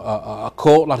join a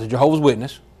cult like the Jehovah's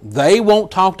Witness. They won't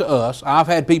talk to us. I've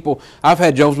had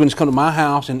Jehovah's Witnesses come to my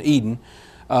house in Eden.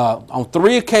 On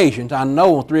 3 occasions, I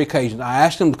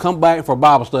asked them to come back for a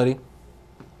Bible study,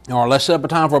 or let's set up a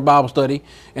time for a Bible study,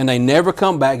 and they never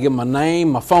come back. Give them my name,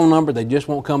 my phone number, they just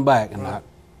won't come back, and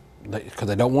because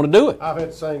they don't want to do it. I've had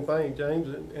the same thing, James,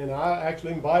 and I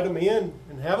actually invite them in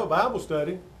and have a Bible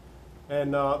study,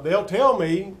 and they'll tell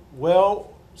me,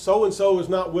 well, so-and-so is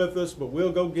not with us, but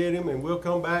we'll go get him, and we'll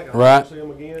come back, and I'll see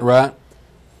him again. Right.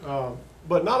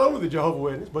 But not only the Jehovah's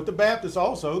Witnesses, but the Baptists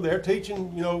also, they're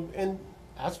teaching, you know, and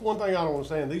that's one thing I don't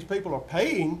understand. These people are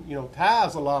paying, you know,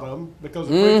 tithes, a lot of them, because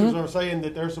the preachers are saying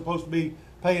that they're supposed to be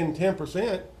paying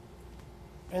 10%,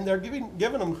 and they're giving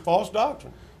them false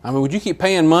doctrine. I mean, would you keep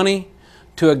paying money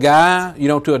to a guy, you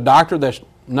know, to a doctor that's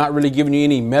not really giving you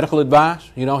any medical advice?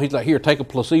 You know, he's like, here, take a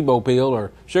placebo pill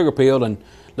or sugar pill, and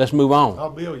let's move on. I'll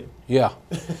bill you. Yeah.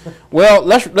 Well,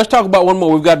 let's talk about one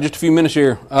more. We've got just a few minutes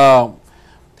here.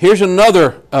 Here's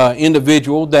another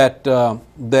individual that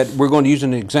we're going to use as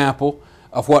an example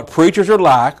of what preachers are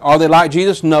like. Are they like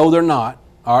Jesus? No, they're not.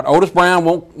 All right, Otis Brown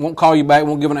won't call you back,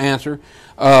 won't give an answer.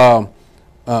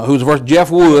 Who's the first?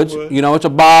 Jeff Woods. You know, it's a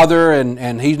bother,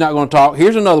 and he's not going to talk.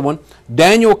 Here's another one.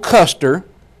 Daniel Custer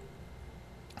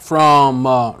from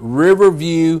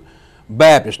Riverview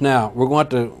Baptist. Now, we're going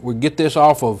to get this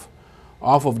off of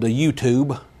the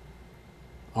YouTube.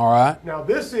 All right. Now,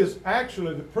 this is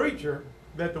actually the preacher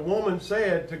that the woman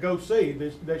said to go see,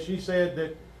 that she said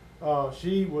that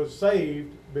she was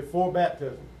saved before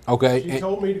baptism. Okay. She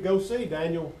told me to go see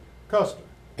Daniel Custer.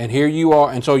 And here you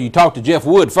are, and so you talked to Jeff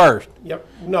Wood first. Yep.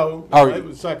 No, it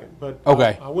was second, but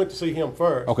okay. I went to see him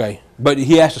first. Okay, but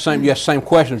he asked the same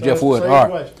question as Jeff Wood. Same All right.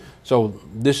 question. So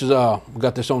this is we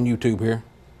got this on YouTube here.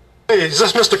 Hey, is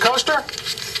this Mr. Custer?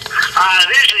 This is.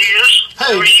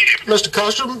 Hey, How are you? Mr.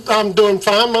 Custer, I'm doing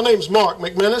fine. My name's Mark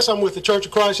McMinnis. I'm with the Church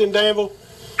of Christ in Danville.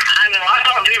 I know. I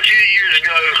talked to you a few years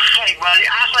ago. Hey, buddy,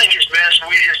 I think it's best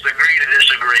we just agree to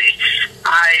disagree.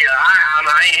 I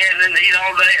ain't had nothing to eat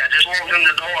all day. I just walked in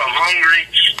the door. I'm hungry.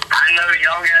 I know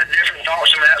y'all got different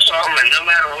thoughts about something, and no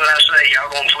matter what I say, y'all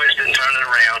gonna twist it and turn it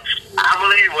around. I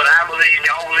believe what I believe.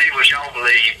 Y'all believe what y'all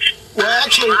believe. Well,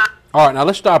 actually. All right, now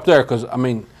let's stop there, because I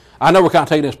mean, I know we're kind of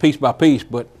taking this piece by piece,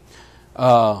 but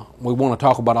we want to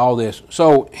talk about all this.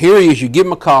 So here he is. You give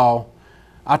him a call.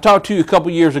 I talked to you a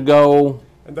couple years ago.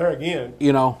 And there again,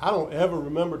 you know, I don't ever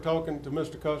remember talking to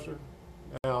Mr. Custer.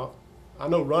 Now, I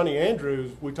know Ronnie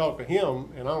Andrews, we talked to him,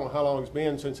 and I don't know how long it's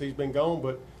been since he's been gone,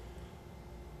 but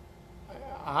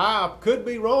I could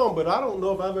be wrong, but I don't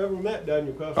know if I've ever met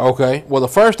Daniel Custer. Okay. Well, the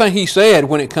first thing he said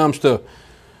when it comes to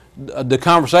the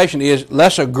conversation is,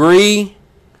 let's agree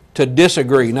to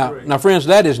disagree. Now, friends,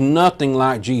 that is nothing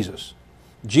like Jesus.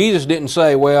 Jesus didn't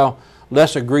say, well,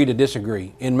 let's agree to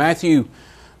disagree. In Matthew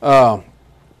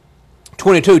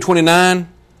 22:29,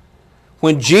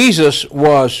 when Jesus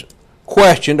was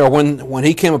questioned, or when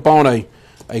he came upon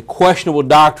a questionable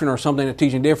doctrine or something that's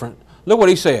teaching different, look what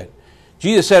he said.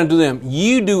 Jesus said unto them,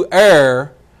 you do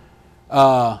err,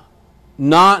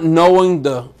 not knowing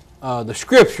the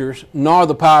Scriptures nor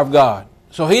the power of God.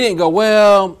 So he didn't go,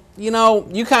 well, you know,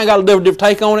 you kind of got a different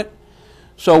take on it,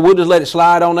 so we'll just let it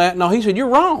slide on that. No, he said, you're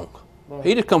wrong. Right.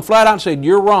 He just come flat out and said,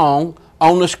 you're wrong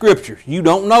on the Scriptures. You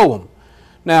don't know them.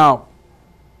 Now,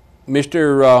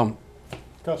 Mr.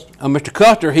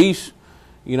 Custer, he's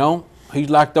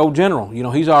like the old general. You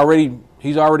know, he's already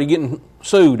getting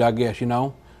sued, I guess, you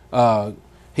know.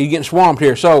 He's getting swamped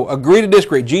here. So, agree to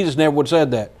disagree. Jesus never would have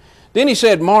said that. Then he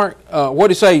said, Mark, what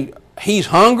did he say? He's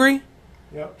hungry?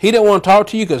 Yep. He didn't want to talk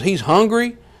to you because he's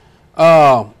hungry?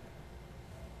 I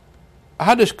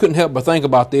just couldn't help but think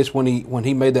about this when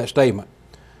he made that statement.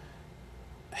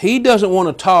 He doesn't want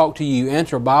to talk to you,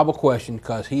 answer a Bible question,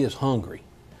 because he is hungry.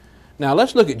 Now,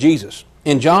 let's look at Jesus.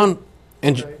 In John,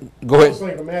 okay. Go ahead. I was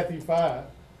thinking Matthew 5,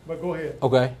 but go ahead.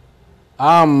 Okay.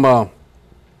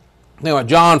 Anyway,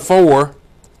 John 4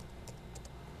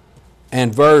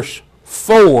 and verse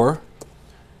 4,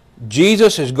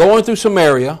 Jesus is going through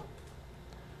Samaria.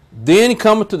 Then he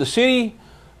cometh to the city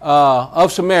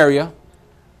of Samaria,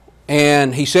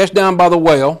 and he sits down by the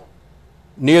well,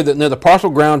 near the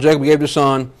parcel ground Jacob gave to his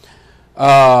son.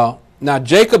 Now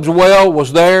Jacob's well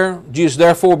was there. Jesus,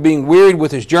 therefore, being wearied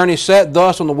with his journey, sat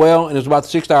thus on the well, and it was about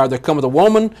the 6th hour. There cometh a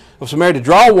woman of Samaria to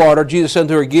draw water. Jesus said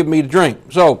unto her, give me to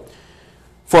drink. So,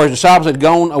 for his disciples had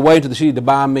gone away to the city to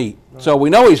buy meat. Right. So we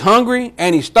know he's hungry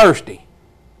and he's thirsty.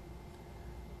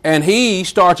 And he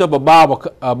starts up a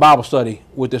Bible study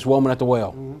with this woman at the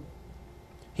well. Mm-hmm.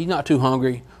 He's not too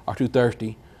hungry or too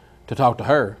thirsty to talk to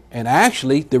her. And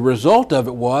actually, the result of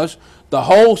it was the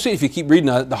whole city, if you keep reading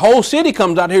it, the whole city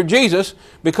comes out to hear Jesus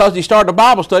because he started a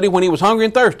Bible study when he was hungry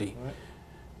and thirsty. Right.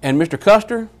 And Mr.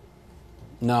 Custer,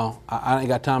 no, I ain't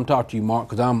got time to talk to you, Mark,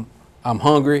 because I'm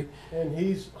hungry. And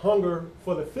he's hunger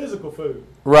for the physical food.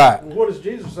 Right. Well, what does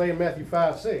Jesus say in Matthew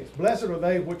 5:6? Blessed are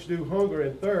they which do hunger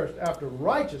and thirst after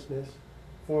righteousness,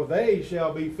 for they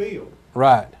shall be filled.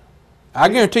 Right. I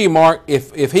guarantee you, Mark,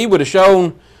 if he would have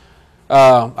shown,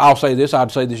 I'll say this, I'd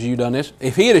say this as you done this,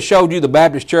 if he had showed you the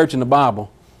Baptist church in the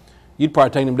Bible, you'd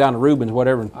probably take him down to Reuben's,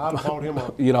 whatever. I'd have called him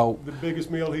up. You know, the biggest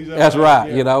meal he's ever That's had. right,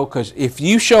 Yeah. You know, because if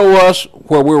you show us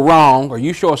where we're wrong, or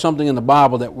you show us something in the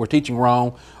Bible that we're teaching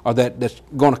wrong, or that's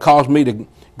going to cause me to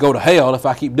go to hell if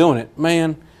I keep doing it,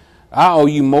 man, I owe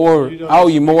you more. I owe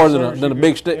you more than a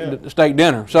big steak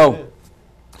dinner.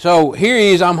 So here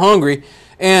he is. I'm hungry,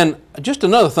 and just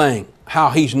another thing,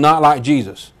 how he's not like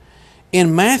Jesus.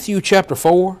 In Matthew chapter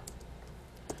 4,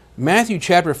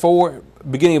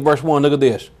 beginning of verse 1, look at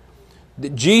this.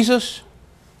 Jesus,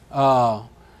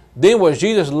 then was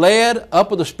Jesus led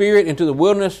up of the Spirit into the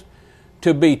wilderness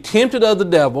to be tempted of the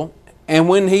devil, and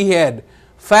when he had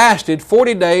fasted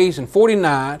 40 days and 40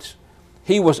 nights,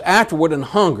 he was afterward and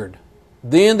hungered.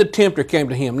 Then the tempter came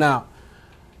to him. Now,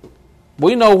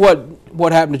 we know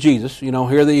what happened to Jesus. You know,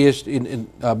 here he is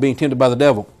being tempted by the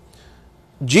devil.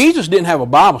 Jesus didn't have a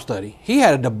Bible study. He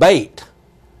had a debate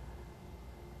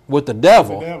with the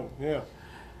devil. Yeah.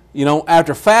 You know,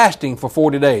 after fasting for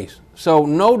 40 days. So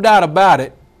no doubt about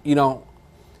it, you know,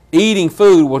 eating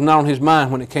food was not on his mind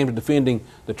when it came to defending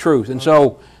the truth. And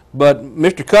so, but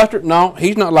Mr. Custer, no,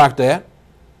 he's not like that.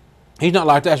 He's not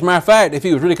like that. As a matter of fact, if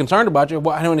he was really concerned about you,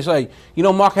 why don't he say, you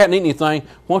know, Mark, I hadn't eaten anything.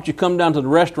 Why don't you come down to the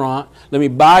restaurant, let me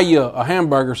buy you a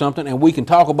hamburger or something, and we can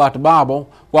talk about the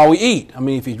Bible while we eat. I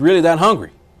mean, if he's really that hungry.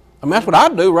 I mean, that's what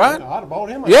I'd do, right? I'd have bought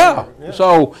him a yeah. hamburger. Yeah.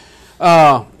 So,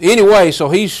 anyway, so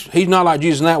he's not like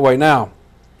Jesus in that way. Now,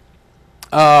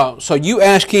 so you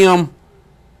ask him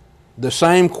the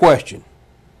same question.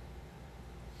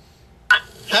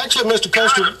 Actually, Mr.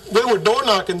 Custer, we were door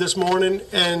knocking this morning,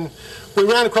 and we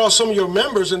ran across some of your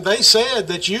members, and they said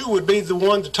that you would be the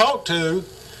one to talk to.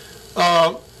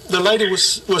 The lady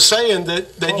was saying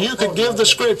that you could give the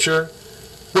scripture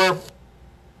where...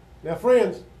 Now,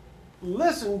 friends,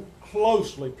 listen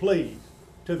closely, please,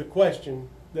 to the question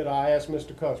that I asked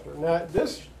Mr. Custer. Now,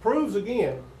 this proves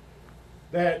again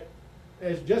that,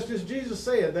 just as Jesus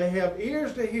said, they have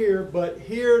ears to hear, but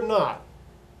hear not.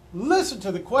 Listen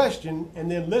to the question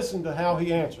and then listen to how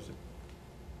he answers it.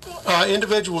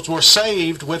 Individuals were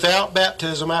saved without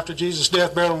baptism after Jesus'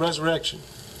 death, burial, and resurrection.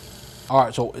 All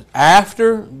right, so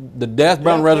after the death,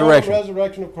 burial, and resurrection.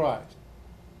 Resurrection of Christ.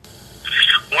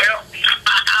 Well,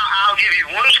 I'll give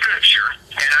you one scripture,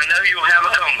 and I know you'll have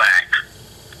a comeback.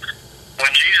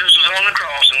 When Jesus was on the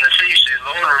cross and the thief said,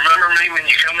 Lord, remember me when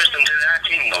you comest into thy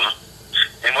kingdom.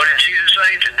 And what did Jesus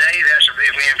say? Today thou shalt be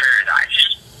with me in paradise.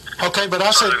 Okay, but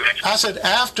I said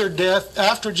after death,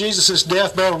 after Jesus'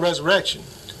 death, burial, and resurrection.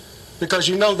 Because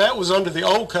you know that was under the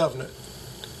old covenant.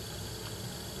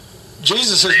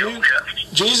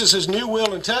 Jesus' new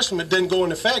will and testament didn't go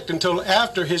in effect until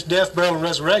after his death, burial, and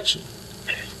resurrection.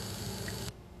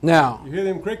 Now, you hear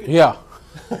them crickets? Yeah.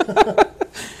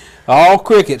 All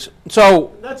crickets.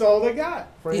 So that's all they got,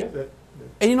 friend.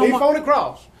 And you know what? On the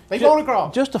cross. They on the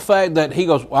cross. Just the fact that he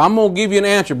goes, well, I'm going to give you an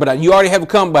answer, but you already have a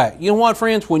comeback. You know what,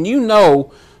 friends? When you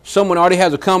know someone already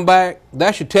has a comeback,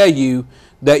 that should tell you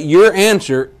that your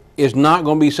answer is not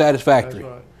going to be satisfactory.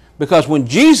 That's right. Because when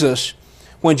Jesus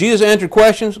answered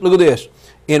questions, look at this.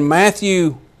 In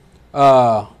Matthew,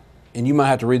 and you might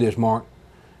have to read this, Mark.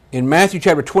 In Matthew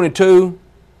chapter 22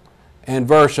 and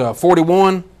verse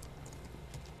 41,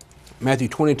 Matthew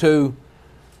 22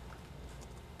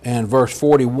 and verse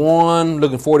 41,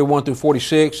 looking 41 through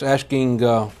 46, asking,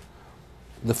 the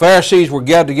Pharisees were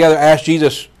gathered together, asked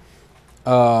Jesus,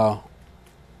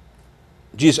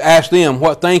 Jesus asked them,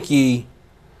 what think ye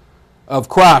of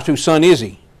Christ, whose son is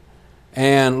he?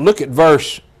 And look at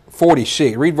verse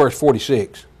 46, read verse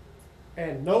 46.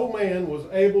 And no man was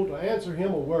able to answer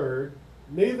him a word,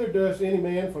 neither does any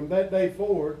man from that day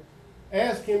forward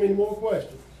ask him any more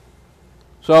questions.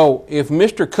 So if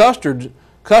Mr.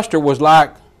 Custer was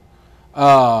like,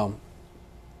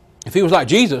 if he was like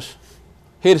Jesus,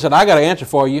 he'd have said, I got an answer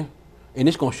for you, and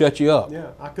it's going to shut you up.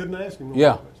 Yeah, I couldn't ask him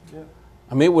more questions. Yeah.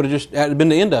 I mean, it would have just been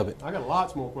the end of it. I got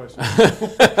lots more questions.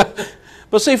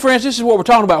 But see, friends, this is what we're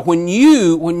talking about. When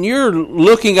you're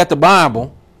looking at the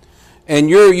Bible and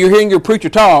you're hearing your preacher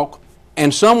talk,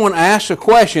 and someone asks a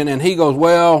question and he goes,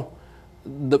 well,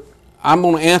 I'm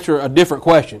going to answer a different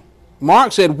question.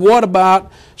 Mark said, what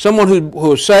about someone who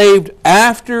was saved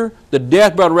after the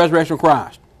death, burial, and resurrection of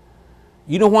Christ?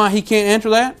 You know why he can't answer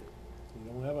that? He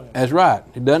don't have an answer. That's right.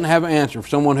 He doesn't have an answer for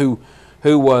someone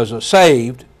who was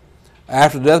saved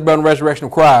after the death, burial, and resurrection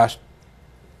of Christ,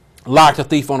 like the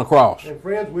thief on the cross. And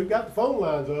friends, we've got the phone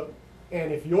lines up,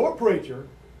 and if your preacher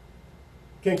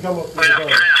can come up with a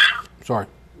verse, sorry,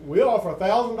 we'll offer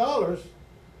 $1,000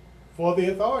 for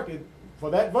the authority for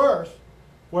that verse,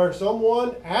 where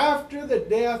someone after the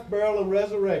death, burial, and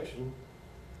resurrection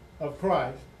of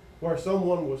Christ, where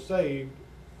someone was saved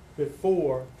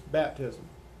before baptism.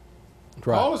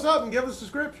 Right. Call us up and give us the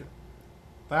scripture.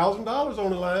 $1,000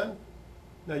 on the line.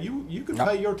 Now you can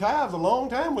pay your tithes a long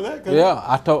time with that. Yeah,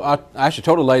 I actually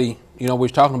told a lady, we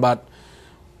was talking about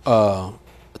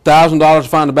 $1,000 to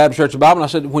find the Baptist Church of the Bible, and I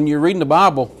said, when you're reading the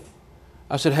Bible,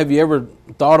 I said, have you ever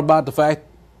thought about the fact,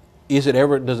 does it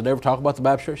ever talk about the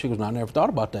Baptist Church? She goes, no, I never thought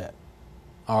about that.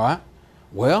 All right.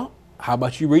 Well, how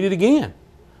about you read it again?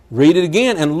 Read it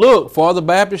again and look for the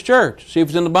Baptist Church. See if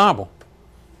it's in the Bible.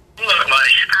 Look, buddy,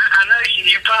 I know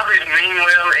you probably mean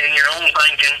well in your own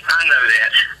thinking. I know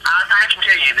that. I can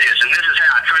tell you this, and this is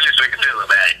how I truly feel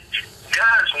about it.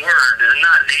 God's Word does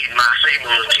not need my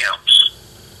feeble attempts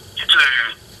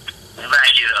to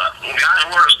back it up. God's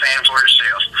Word stands for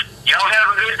itself. Y'all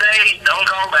have a good day. Don't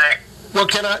call back. Well,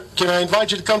 can I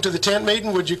invite you to come to the tent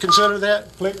meeting? Would you consider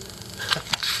that? Click.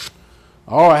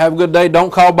 All right, have a good day.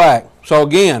 Don't call back. So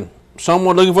again,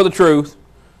 someone looking for the truth,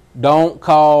 don't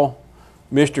call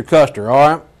Mr. Custer, all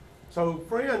right? So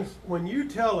friends, when you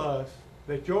tell us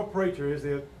that your preacher is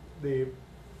the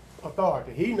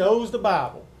authority, he knows the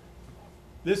Bible,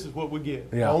 this is what we get.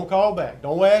 Yeah. Don't call back.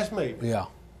 Don't ask me. Yeah.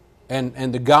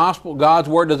 And the gospel, God's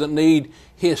Word doesn't need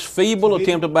his feeble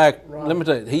attempt to back. Right. Let me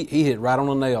tell you, he hit right on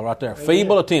the nail right there. Amen.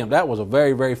 Feeble attempt. That was a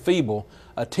very, very feeble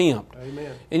attempt.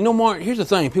 Amen. And Mark, here's the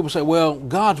thing. People say, well,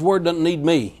 God's Word doesn't need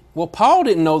me. Well, Paul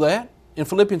didn't know that. In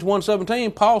Philippians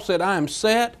 1:17, Paul said, I am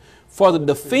set for the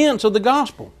defense of the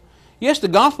gospel. Yes, the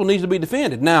gospel needs to be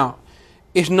defended. Now,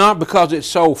 it's not because it's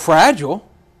so fragile,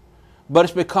 but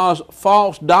it's because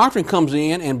false doctrine comes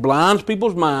in and blinds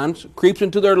people's minds, creeps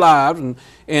into their lives,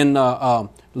 and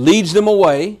leads them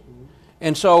away.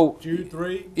 And so, Jude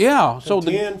 3. Yeah.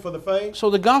 Contend for the faith. So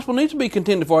the gospel needs to be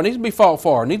contended for. It needs to be fought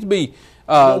for. It needs to be. You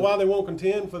know why they won't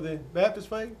contend for the Baptist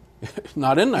faith?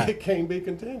 Not in there. It can't be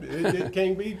contended. It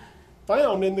can't be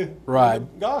found in the, right. in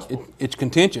the gospel. It's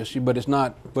contentious, but it's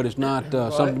not.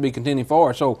 Something to be contending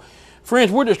for. So,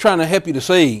 friends, we're just trying to help you to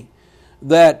see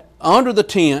that under the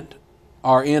tent,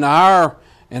 or in our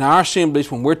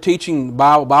assemblies, when we're teaching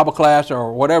Bible class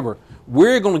or whatever,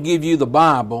 we're going to give you the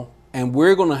Bible, and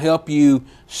we're going to help you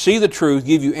see the truth,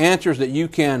 give you answers that you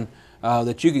can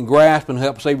grasp and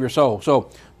help save your soul. So,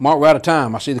 Mark, we're out of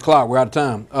time. I see the clock. We're out of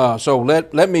time. So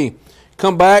let me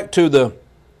come back to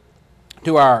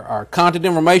our contact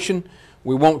information.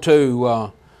 We want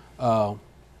to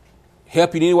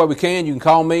help you in any way we can. You can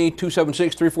call me,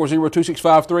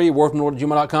 276-340-2653,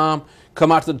 wordfromthelord@gmail.com.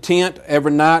 Come out to the tent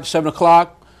every night, 7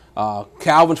 o'clock.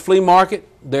 Calvin's Flea Market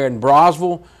there in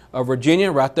Brosville,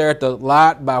 Virginia, right there at the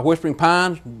light by Whispering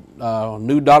Pines,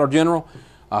 new Dollar General.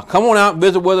 Come on out and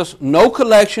visit with us. No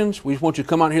collections. We just want you to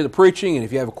come out and hear the preaching, and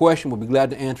if you have a question, we'll be glad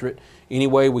to answer it any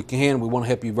way we can. We want to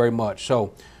help you very much.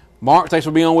 So, Mark, thanks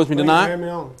for being on with me tonight,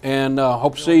 and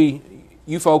hope to see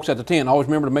you folks at the tent. Always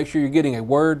remember to make sure you're getting a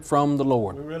word from the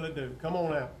Lord. We really do. Come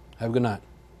on out. Have a good night.